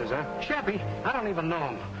monsters, huh? Chappie? I don't even know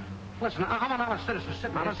him. Listen, I'm an honest citizen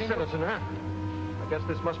sitting Not a citizen, huh? I guess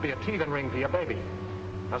this must be a teething ring for your baby.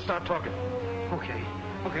 Now start talking. Okay.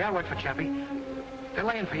 Okay, I'll wait for Chappie. They're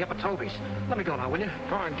laying for you up at Toby's. Let me go now, will you?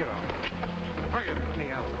 Go on, get out. Bring it. Let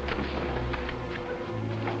me out.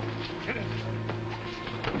 Get it.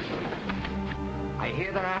 I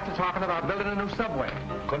hear they're after talking about building a new subway.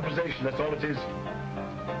 Conversation, that's all it is.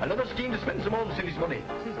 Another scheme to spend some old city's money.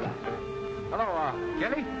 Hello,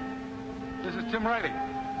 Getty? This is Tim Riley.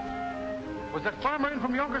 Was that farmer in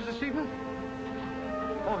from Yonkers this evening?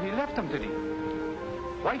 Oh, he left them, did he?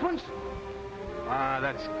 White ones? Ah,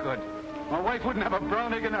 that's good. My wife wouldn't have a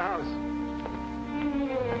brown egg in the house.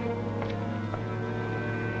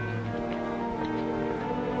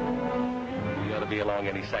 You ought to be along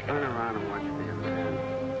any second. Turn around and watch the other man.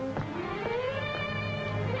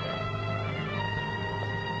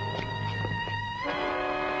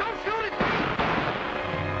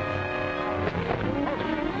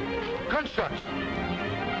 Gunshots.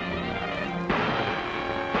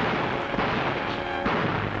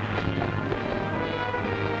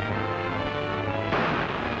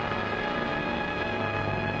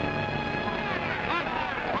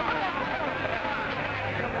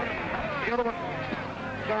 The other one.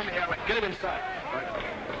 Down the alley. Get him inside.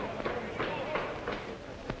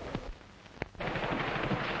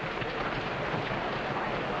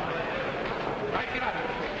 Right, get out.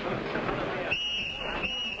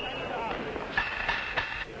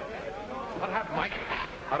 What happened, Mike?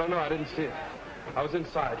 I don't know. I didn't see it. I was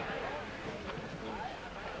inside.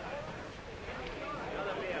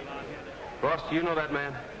 Ross, do you know that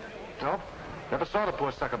man? No? Never saw the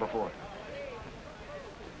poor sucker before.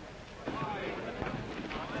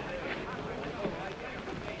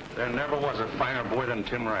 There never was a finer boy than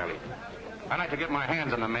Tim Riley. I'd like to get my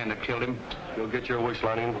hands on the man that killed him. You'll get your wish,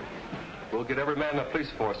 Lonnie. We'll get every man in the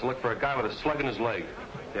police force to look for a guy with a slug in his leg.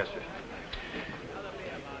 Yes, sir.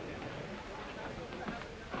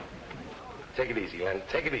 Take it easy, Len.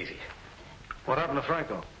 Take it easy. What happened to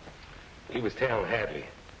Franco? He was tailing Hadley.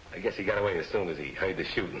 I guess he got away as soon as he heard the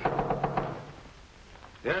shooting.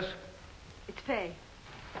 Yes? It's Fay.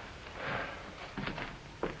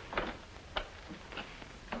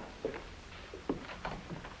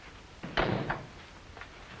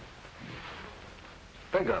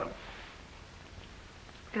 They got him.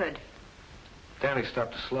 Good. Danny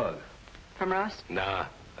stopped a slug. From Ross? Nah,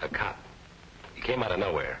 a cop. He came out of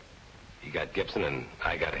nowhere. He got Gibson and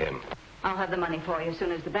I got him. I'll have the money for you as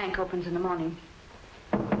soon as the bank opens in the morning.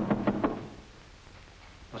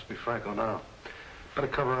 Must be Franco now. Better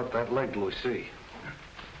cover up that leg till we see.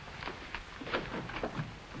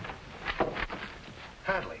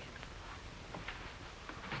 Hadley.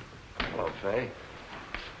 Hello, Fay.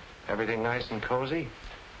 Everything nice and cozy?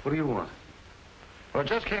 What do you want? Well, it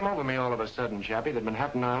just came over me all of a sudden, Chappie, that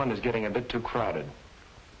Manhattan Island is getting a bit too crowded.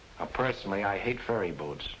 Now, personally, I hate ferry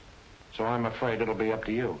boats. So I'm afraid it'll be up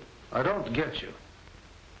to you. I don't get you.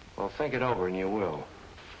 Well, think it over and you will.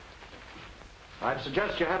 I'd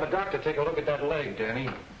suggest you have a doctor take a look at that leg, Danny.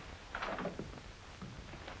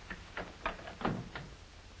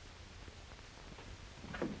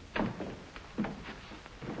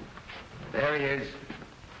 There he is.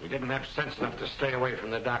 He didn't have sense enough to stay away from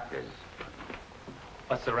the doctors.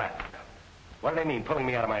 What's the rap? What do they mean, pulling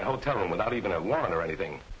me out of my hotel room without even a warrant or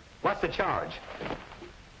anything? What's the charge?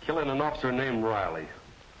 Killing an officer named Riley.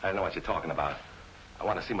 I don't know what you're talking about. I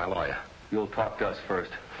want to see my lawyer. You'll talk to us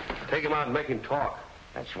first. Take him out and make him talk.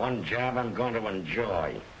 That's one job I'm going to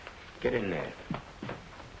enjoy. Get in there.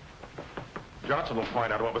 Johnson will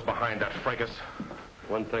find out what was behind that fracas.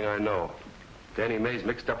 One thing I know. Danny Mays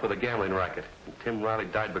mixed up with a gambling racket, and Tim Riley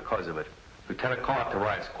died because of it. Lieutenant, call out the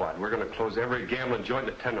riot squad. We're going to close every gambling joint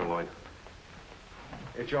in the Tenderloin.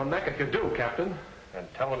 It's your neck if you do, Captain. And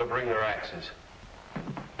tell them to bring their axes.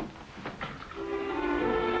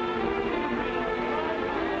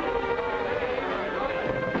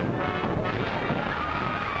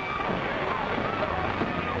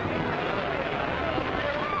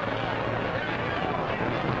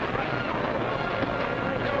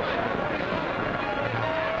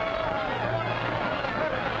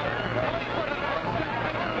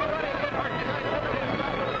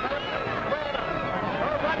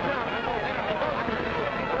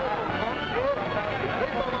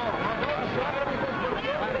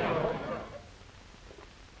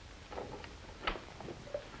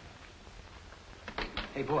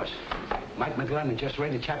 Hey, boss. Mike McGlennon just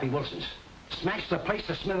raided Chappie Wilson's. Smashed the place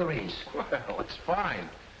to smithereens. Well, it's fine.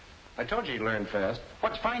 I told you he'd learn fast.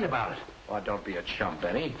 What's fine about it? Oh, don't be a chump,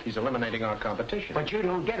 Benny. He's eliminating our competition. But you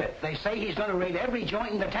don't get it. They say he's going to raid every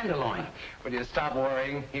joint in the Tenderloin. Will you stop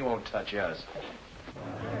worrying? He won't touch us.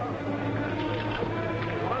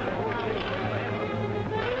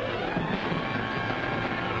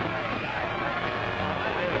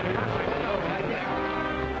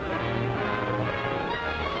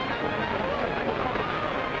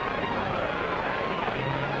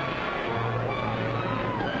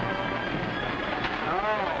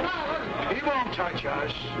 Touch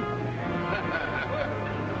us.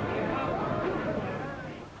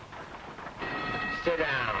 Sit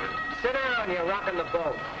down. Sit down. You're rocking the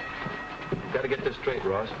boat. Got to get this straight,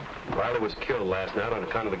 Ross. Riley was killed last night on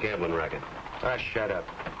account of the gambling racket. Ah, shut up.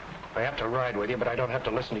 I have to ride with you, but I don't have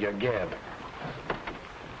to listen to your gab.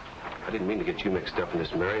 I didn't mean to get you mixed up in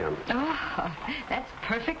this, Mary. Oh, that's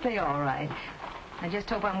perfectly all right. I just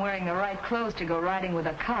hope I'm wearing the right clothes to go riding with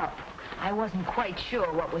a cop. I wasn't quite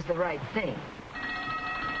sure what was the right thing.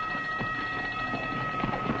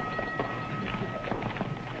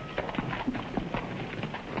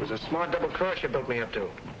 It was a smart double cross you built me up to.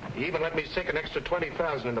 You even let me sink an extra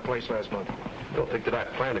 $20,000 in the place last month. You don't think that I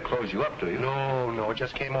planned to close you up, do you? No, it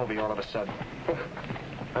just came over you all of a sudden.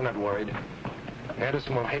 I'm not worried.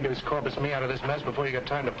 Anderson will habeas corpus me out of this mess before you get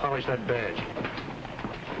time to polish that badge.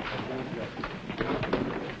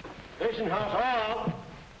 Station house hall.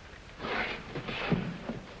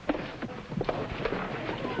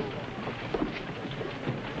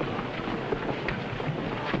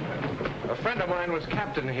 A friend of mine was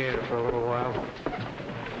captain here for a little while.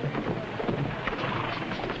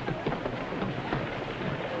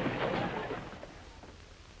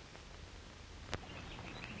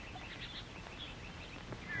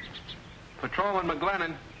 Patrolman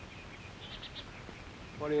McGlennon.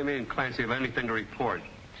 What do you mean, Clancy, have anything to report?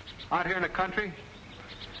 Out here in the country?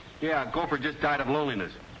 Yeah, Gopher just died of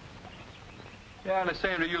loneliness. Yeah, and the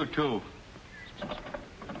same to you, too.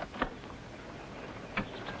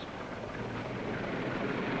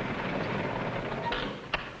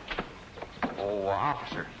 Oh,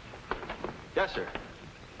 officer. Yes, sir.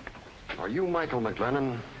 Are you Michael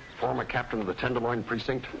McGlennon, former captain of the Tenderloin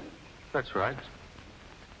Precinct? That's right.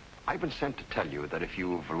 I've been sent to tell you that if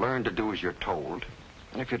you've learned to do as you're told,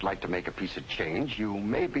 and if you'd like to make a piece of change, you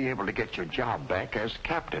may be able to get your job back as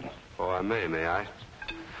captain. Oh, I may I?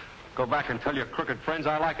 Go back and tell your crooked friends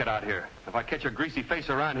I like it out here. If I catch your greasy face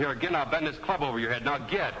around here again, I'll bend this club over your head. Now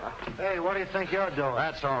get. Hey, what do you think you're doing?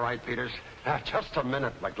 That's all right, Peters. Just a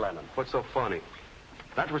minute, McGlennon. What's so funny?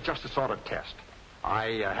 That was just a sort of test.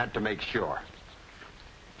 I had to make sure.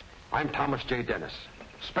 I'm Thomas J. Dennis,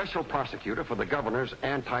 special prosecutor for the governor's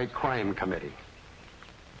anti-crime committee.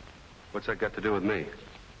 What's that got to do with me?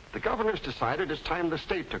 The governor's decided it's time the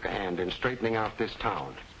state took a hand in straightening out this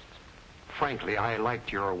town. Frankly, I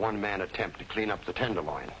liked your one-man attempt to clean up the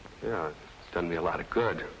Tenderloin. Yeah, it's done me a lot of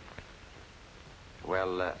good.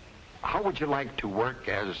 Well, how would you like to work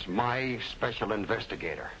as my special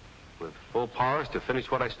investigator? With full powers to finish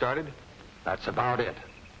what I started? That's about it.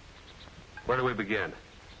 Where do we begin?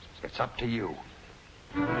 It's up to you.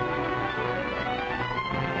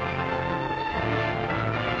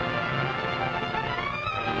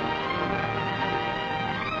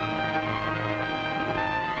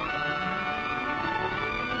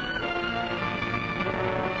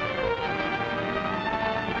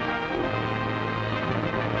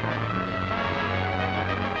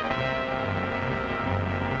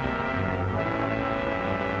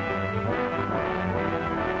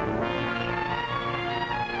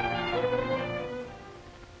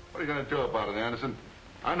 Do about it, Anderson?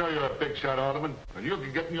 I know you're a big shot alderman, and you'll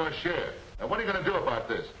be getting your share. Now, what are you going to do about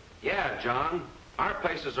this? Yeah, John. Our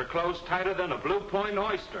places are closed tighter than a Blue Point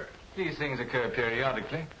oyster. These things occur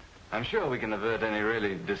periodically. I'm sure we can avert any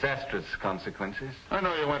really disastrous consequences. I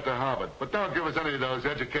know you went to Harvard, but don't give us any of those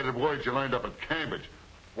educated words you learned up at Cambridge.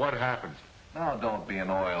 What happens? Now, don't be an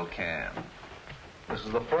oil can. This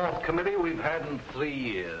is the fourth committee we've had in 3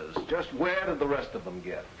 years. Just where did the rest of them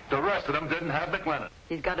get? The rest of them didn't have McGlennon.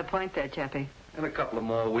 He's got a point there, Chappie. In a couple of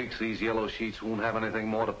more weeks, these yellow sheets won't have anything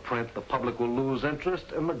more to print. The public will lose interest,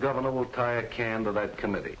 and the governor will tie a can to that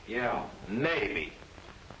committee. Yeah, maybe.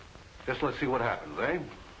 Just let's see what happens, eh?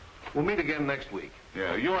 We'll meet again next week.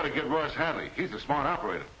 Yeah, you ought to get Ross Hadley. He's a smart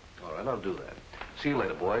operator. All right, I'll do that. See you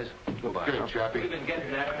later, boys. Goodbye. Good, Chappie. We've been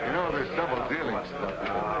getting that. You know, there's double dealing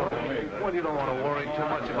stuff. Well, you don't want to worry too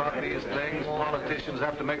much about these things. Politicians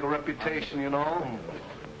have to make a reputation, you know.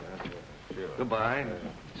 Goodbye.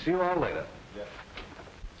 See you all later.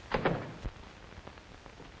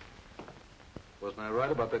 Wasn't I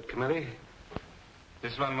right about that committee?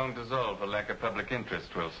 This one won't dissolve for lack of public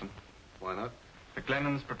interest, Wilson. Why not?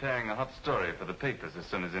 McGlennon's preparing a hot story for the papers as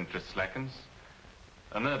soon as interest slackens.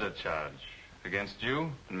 A murder charge against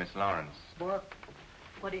you and Miss Lawrence. What?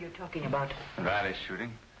 What are you talking about? Riley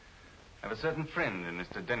shooting. I have a certain friend in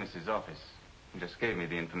Mr. Dennis's office. He just gave me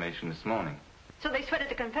the information this morning. So they sweated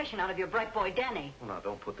the confession out of your bright boy, Danny. Well, now,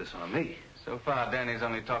 don't put this on me. So far, Danny's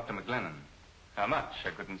only talked to McGlennon. How much, I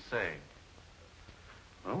couldn't say.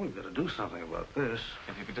 Well, we've got to do something about this.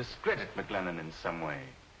 If you could discredit McGlennon in some way,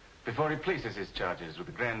 before he places his charges with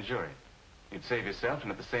the grand jury, you'd save yourself,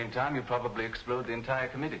 and at the same time, you'd probably explode the entire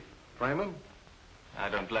committee. Frame him? I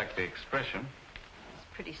don't like the expression. He's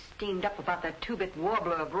pretty steamed up about that two-bit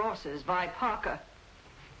warbler of Ross's, Vi Parker.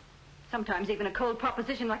 Sometimes even a cold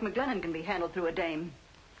proposition like McGlennon can be handled through a dame.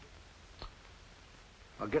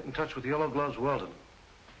 I'll get in touch with Yellow Gloves Weldon.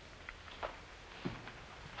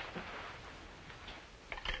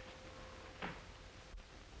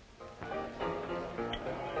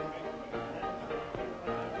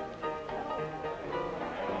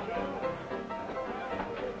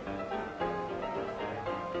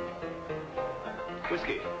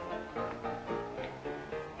 Whiskey.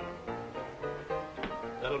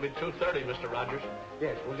 That'll be $2.30, Mr. Rogers.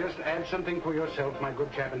 Yes, well, just add something for yourself, my good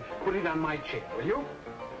chap, and put it on my chair, will you?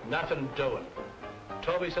 Nothing doing.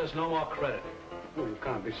 Toby says no more credit. Oh, you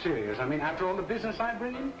can't be serious. I mean, after all the business I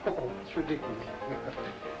bring in? Oh, it's ridiculous.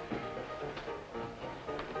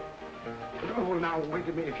 Oh, well, now, wait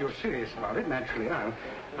a minute. If you're serious about it, naturally, I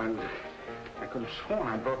could have sworn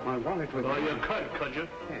I brought my wallet with me. Oh, you could you?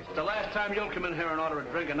 Yes. It's the last time you'll come in here and order a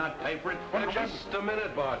drink and not pay for it. Well, just a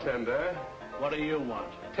minute, bartender. What do you want?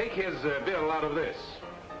 Take his bill out of this.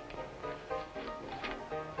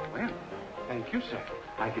 Well, thank you, sir.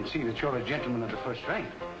 I can see that you're a gentleman of the first rank.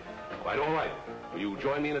 Quite all right. Will you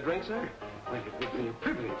join me in a drink, sir? Well, it would be a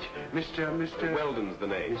privilege. Mr. Weldon's the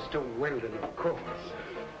name. Mr. Weldon, of course.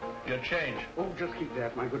 Your change. Oh, just keep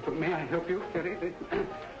that, my good friend. May I help you?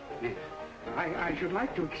 Yes. I should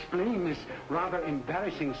like to explain this rather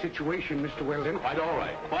embarrassing situation, Mr. Weldon. Quite all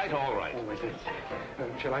right. Quite all right. Oh, is it?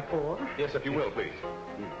 Shall I pour? Yes, if you will, please.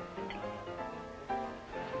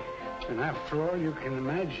 And after all, you can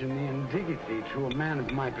imagine the indignity to a man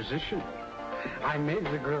of my position. I made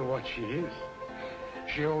the girl what she is.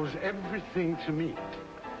 She owes everything to me.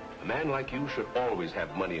 A man like you should always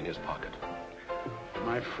have money in his pocket.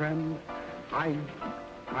 My friend, I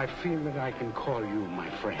feel that I can call you my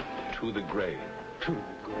friend. To the grave. To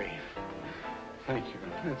the grave. Thank you.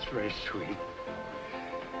 That's very sweet.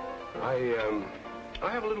 I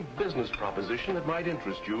have a little business proposition that might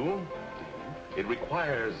interest you. It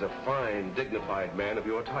requires a fine, dignified man of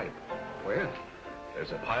your type. Well?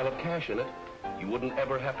 There's a pile of cash in it. You wouldn't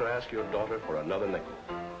ever have to ask your daughter for another nickel.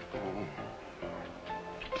 Oh.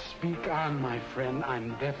 Speak on, my friend.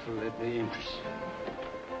 I'm definitely interested.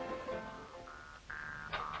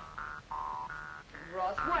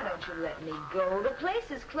 Ross, why don't you let me go? The place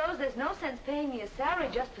is closed. There's no sense paying me a salary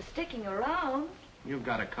just for sticking around. You've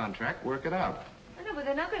got a contract. Work it out. I know, but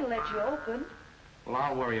they're not going to let you open. Well,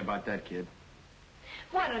 I'll worry about that, kid.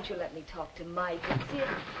 Why don't you let me talk to Mike and see if...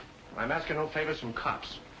 I'm asking no favors from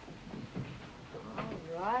cops. All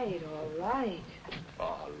right, all right.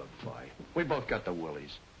 Oh, look, Fay. We both got the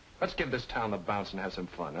willies. Let's give this town the bounce and have some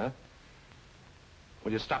fun, huh?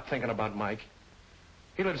 Will you stop thinking about Mike?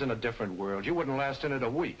 He lives in a different world. You wouldn't last in it a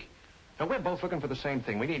week. And we're both looking for the same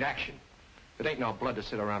thing. We need action. It ain't no blood to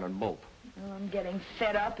sit around and mope. Well, I'm getting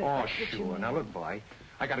fed up. Oh, sure. Now, look, Fay.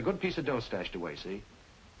 I got a good piece of dough stashed away, see?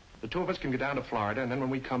 The two of us can go down to Florida, and then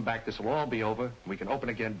when we come back, this will all be over, and we can open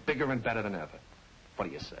again bigger and better than ever. What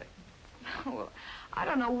do you say? Well, I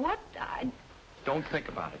don't know what Don't think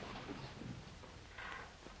about it.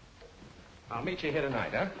 I'll meet you here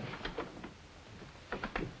tonight, huh?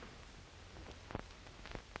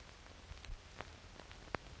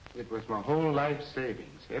 It was my whole life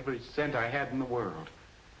savings, every cent I had in the world.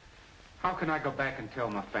 How can I go back and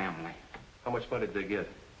tell my family? How much money did they get?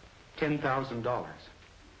 $10,000.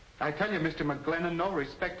 I tell you, Mr. McGlennon, no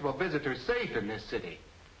respectable visitor's safe in this city.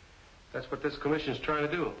 That's what this commission's trying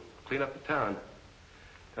to do. Clean up the town.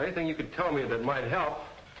 Anything you could tell me that might help?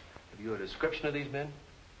 Have you a description of these men?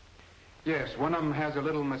 Yes, one of them has a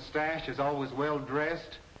little mustache, is always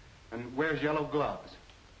well-dressed, and wears yellow gloves.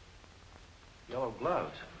 Yellow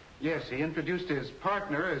gloves? Yes, he introduced his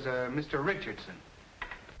partner as Mr. Richardson.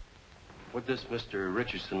 What'd this Mr.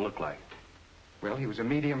 Richardson look like? Well, he was a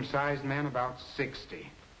medium-sized man, about 60.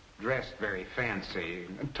 Dressed very fancy,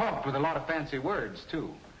 and talked with a lot of fancy words,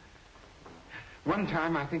 too. One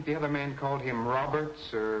time, I think the other man called him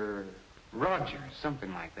Roberts or Rogers,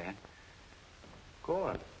 something like that. Go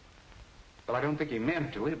on. Well, I don't think he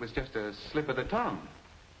meant to. It was just a slip of the tongue.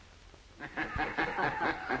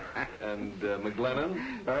 And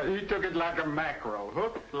McGlennon? He took it like a mackerel.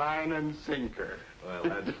 Hook, line, and sinker. Well,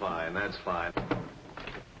 that's fine. That's fine.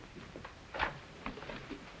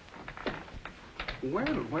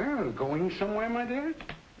 Well, going somewhere, my dear?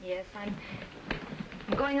 Yes, I'm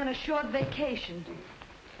going on a short vacation.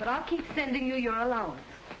 But I'll keep sending you your allowance.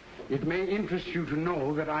 It may interest you to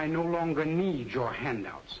know that I no longer need your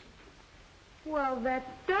handouts. Well, that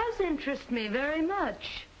does interest me very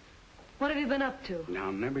much. What have you been up to?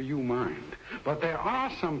 Now, never you mind. But there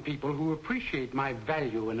are some people who appreciate my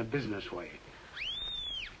value in a business way.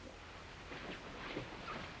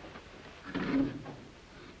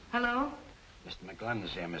 Hello? Mr.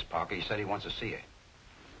 McGlennon's here, Miss Parker. He said he wants to see you.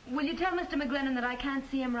 Will you tell Mr. McGlennon that I can't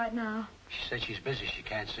see him right now? She said she's busy. She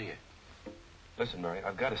can't see you. Listen, Mary,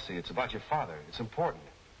 I've got to see. It's about your father. It's important.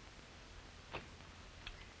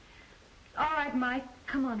 All right, Mike.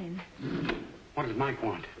 Come on in. What does Mike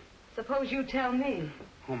want? Suppose you tell me.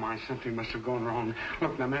 Oh, my, something must have gone wrong.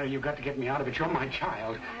 Look, now, Mary, you've got to get me out of it. You're my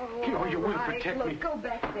child. Oh, you will protect Look, me. go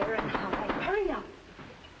back there and hide. Hurry up.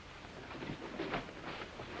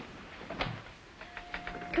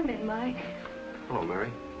 Come in, Mike. Hello, Mary.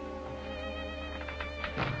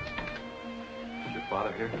 Is your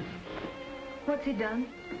father here? What's he done?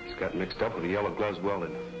 He's got mixed up with the yellow gloves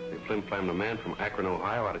Weldon. They flim-flammed a man from Akron,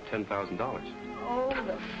 Ohio out of $10,000. Oh,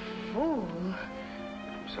 the fool.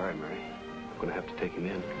 I'm sorry, Mary. I'm going to have to take him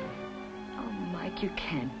in. Oh, Mike, you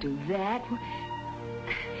can't do that.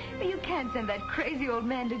 You can't send that crazy old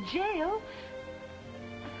man to jail.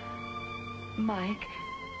 Mike,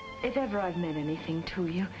 if ever I've meant anything to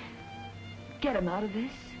you, get him out of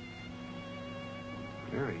this.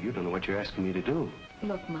 Mary, you don't know what you're asking me to do.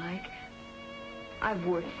 Look, Mike, I've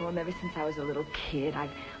worked for him ever since I was a little kid.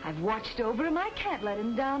 I've watched over him. I can't let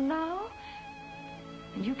him down now.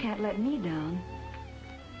 And you can't let me down.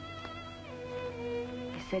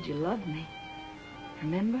 You said you loved me.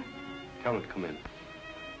 Remember? Tell him to come in.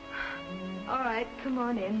 All right, come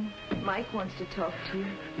on in. Mike wants to talk to you.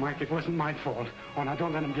 Mike, it wasn't my fault. Oh, now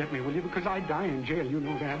don't let him get me, will you? Because I'd die in jail, you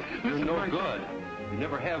know that. You're Listen, no Mike. good. You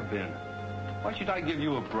never have been. Why should I give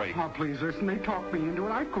you a break? Oh, please, listen. They talked me into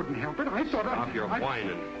it. I couldn't help it. I thought Stop your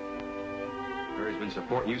whining. Mary's been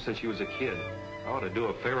supporting you since she was a kid. I ought to do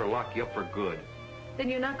a favor and lock you up for good. Then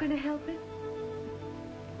you're not going to help it?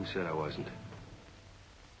 Who said I wasn't?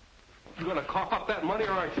 You gonna cough up that money,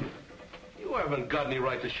 or aren't you? You haven't got any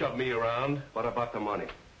right to shove me around. What about the money?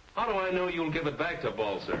 How do I know you'll give it back to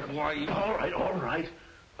Balzer? Why... All right.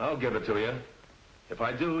 I'll give it to you. If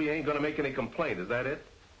I do, you ain't gonna make any complaint. Is that it?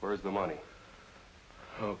 Where's the money?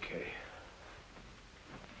 Okay.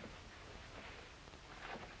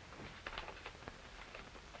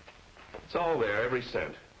 It's all there, every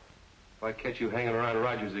cent. If I catch you hanging around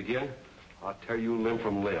Rogers again, I'll tear you limb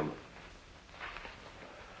from limb.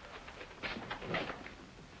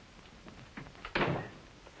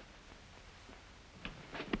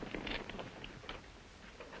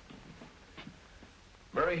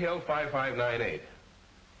 Murray Hill, 5598.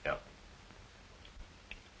 Yeah.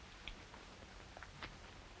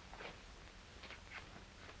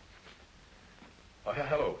 Oh,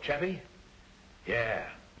 hello, Chappie? Yeah,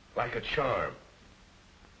 like a charm.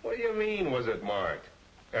 What do you mean, was it marked?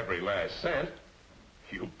 Every last cent?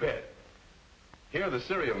 You bet. Here are the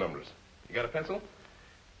serial numbers. You got a pencil?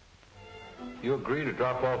 You agree to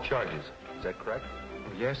drop all charges. Is that correct?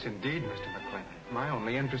 Yes, indeed, Mr. McGlennon. My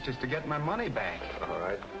only interest is to get my money back. All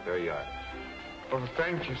right, there you are. Oh,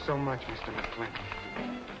 thank you so much, Mr.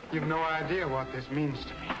 McGlennon. You've no idea what this means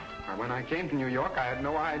to me. When I came to New York, I had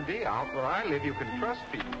no idea. Out where I live, you can trust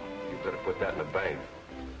people. You better put that in the bank.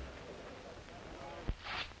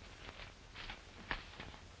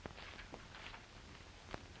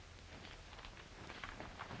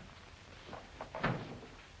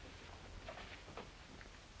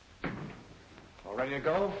 All ready to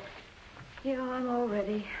go? Yeah, I'm all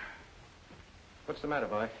ready. What's the matter,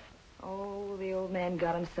 boy? Oh, the old man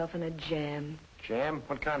got himself in a jam. Jam?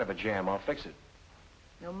 What kind of a jam? I'll fix it.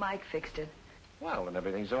 No, Mike fixed it. Well, then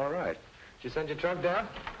everything's all right. Did you send your truck down?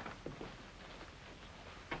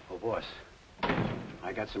 Oh, boss,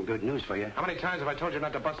 I got some good news for you. How many times have I told you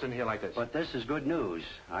not to bust in here like this? But this is good news.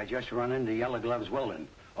 I just run into Yellow Gloves Weldon.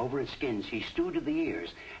 Over at Skins, he's stewed to the ears,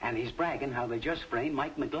 and he's bragging how they just framed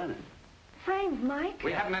Mike McGlennon. Framed Mike?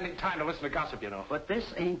 We haven't any time to listen to gossip, you know. But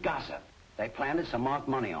this ain't gossip. They planted some marked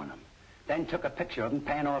money on him. Then took a picture of him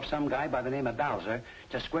paying off some guy by the name of Balzer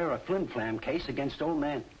to square a flim-flam case against old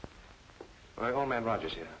man. Old man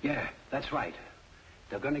Rogers here. Yeah, that's right.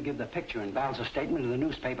 They're going to give the picture and Balzer's statement in the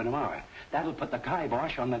newspaper tomorrow. That'll put the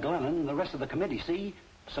kibosh on McGlennon and the rest of the committee, see?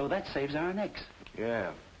 So that saves our necks.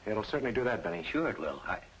 Yeah, it'll certainly do that, Benny. Sure it will.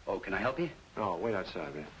 Oh, can I help you? No, wait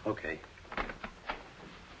outside, man. Okay.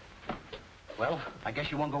 Well, I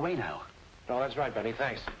guess you won't go away now. No, that's right, Benny.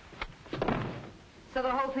 Thanks. So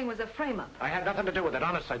the whole thing was a frame-up. I had nothing to do with it.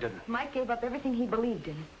 Honest, I didn't. Mike gave up everything he believed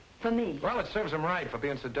in. For me. Well, it serves him right for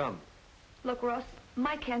being so dumb. Look, Ross,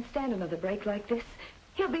 Mike can't stand another break like this.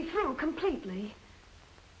 He'll be through completely.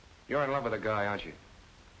 You're in love with a guy, aren't you?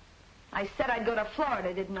 I said I'd go to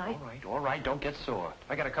Florida, didn't I? All right. Don't get sore.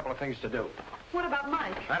 I got a couple of things to do. What about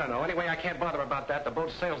Mike? I don't know. Anyway, I can't bother about that. The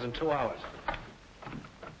boat sails in 2 hours.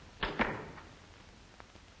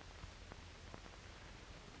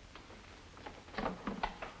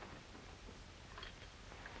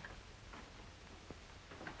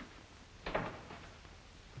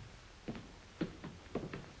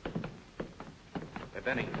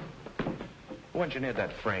 Benny, who engineered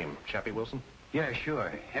that frame? Chappie Wilson? Yeah, sure.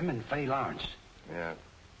 Him and Fay Lawrence. Yeah.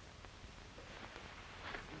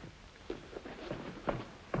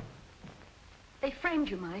 They framed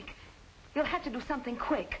you, Mike. You'll have to do something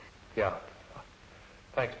quick. Yeah.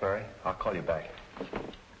 Thanks, Mary. I'll call you back.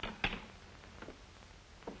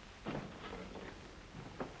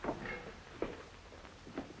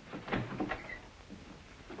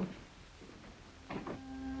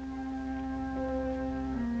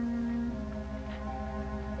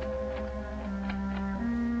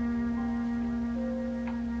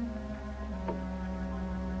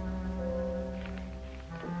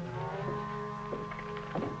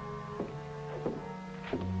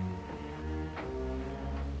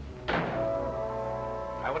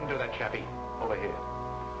 Chappie, over here.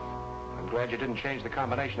 I'm glad you didn't change the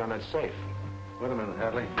combination on that safe. Wait a minute,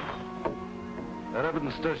 Hadley. That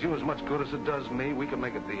evidence does you as much good as it does me. We can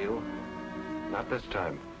make a deal. Not this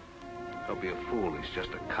time. Don't be a fool. He's just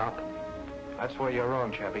a cop. That's where you're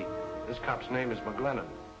wrong, Chappie. This cop's name is McGlennon.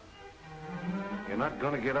 You're not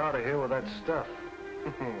going to get out of here with that stuff.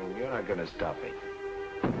 You're not going to stop me.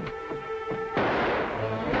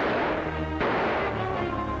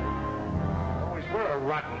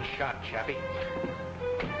 rotten shot, Chappie.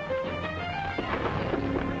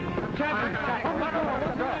 Chappie!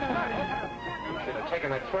 Should have taken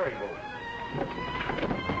that ferry boat.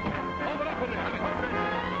 Hold it up in there.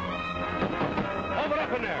 Hold it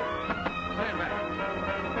up in there. Stand back.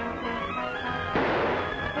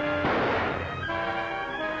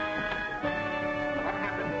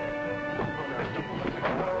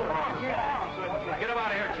 Get him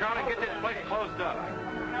out of here, Charlie. Get this place closed up.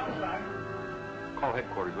 Call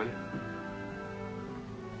headquarters, will you?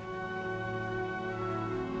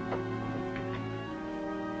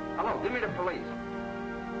 Hello, give me the police.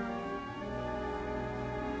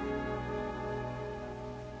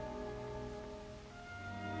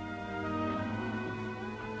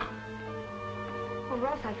 Well,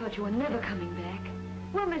 Ross, I thought you were never coming back.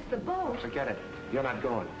 We'll miss the boat. Forget it. You're not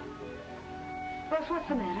going. Ross, what's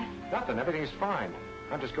the matter? Nothing. Everything's fine.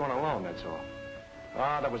 I'm just going alone, that's all.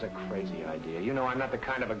 Oh, that was a crazy idea. You know I'm not the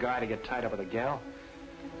kind of a guy to get tied up with a gal.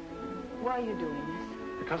 Why are you doing this?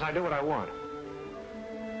 Because I do what I want.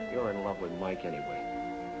 You're in love with Mike anyway.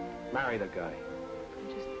 Marry the guy.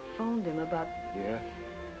 I just phoned him about... Yeah?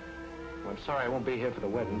 Well, I'm sorry I won't be here for the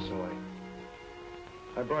wedding, so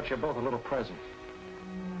I brought you both a little present.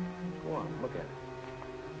 Go on, look at it.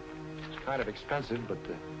 It's kind of expensive, but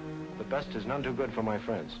the best is none too good for my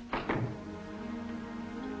friends.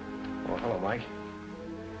 Oh, hello, Mike.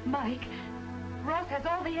 Mike, Ross has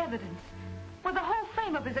all the evidence. Well, the whole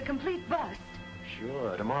frame-up is a complete bust.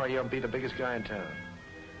 Sure. Tomorrow you'll be the biggest guy in town.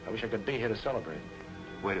 I wish I could be here to celebrate.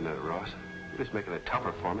 Wait a minute, Ross. You're just making it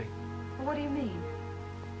tougher for me. Well, what do you mean?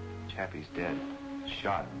 Chappie's dead.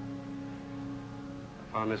 Shot.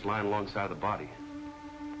 I found this lying alongside the body.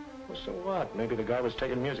 Well, so what? Maybe the guy was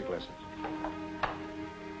taking music lessons.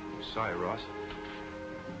 I'm sorry, Ross.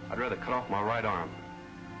 I'd rather cut off my right arm.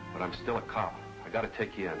 But I'm still a cop. I gotta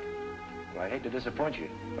take you in. Well, I hate to disappoint you,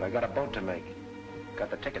 but I got a boat to make. Got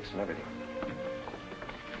the tickets and everything.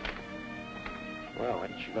 Well,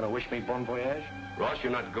 ain't you gonna wish me bon voyage? Ross,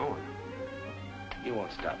 you're not going. You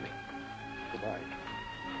won't stop me. Goodbye.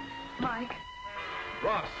 Mike.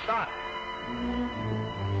 Ross, stop.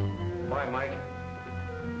 Bye, Mike.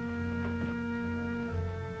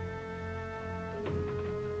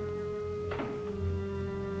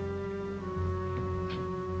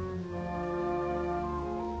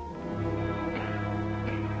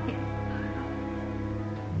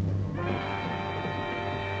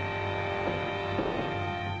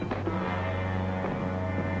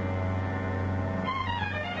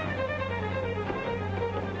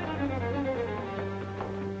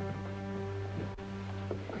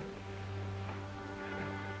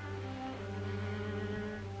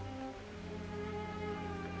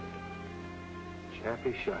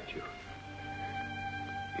 Chappie shot you.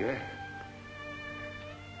 Yeah.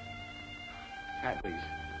 Hadley's.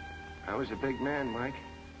 I was a big man, Mike,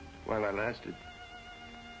 while I lasted.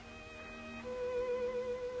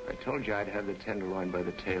 I told you I'd have the tenderloin by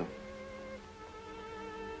the tail.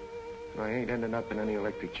 I ain't ending up in any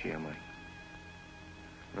electric chair, Mike.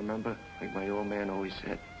 Remember, like my old man always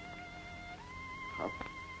said, I'll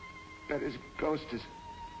bet his ghost is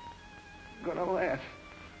gonna laugh.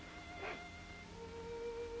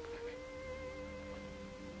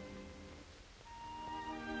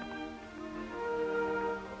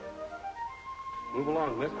 Move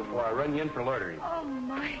along, miss, before I run you in for loitering. Oh,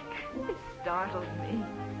 Mike, it startled me.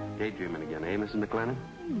 Daydreaming again, eh, Mrs. McGlennon?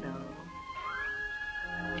 No.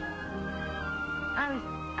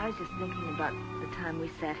 I was just thinking about the time we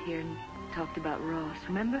sat here and talked about Ross,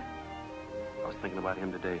 remember? I was thinking about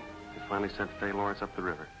him today. They finally sent Fay Lawrence up the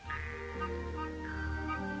river.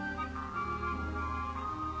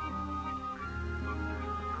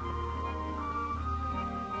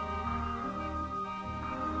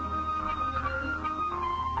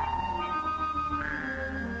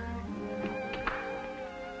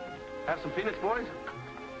 Have some peanuts, boys?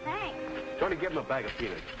 Thanks. Tony, give him a bag of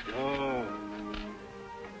peanuts. Oh.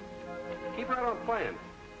 Keep right on playing.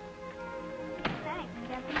 Thanks,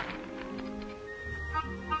 Captain.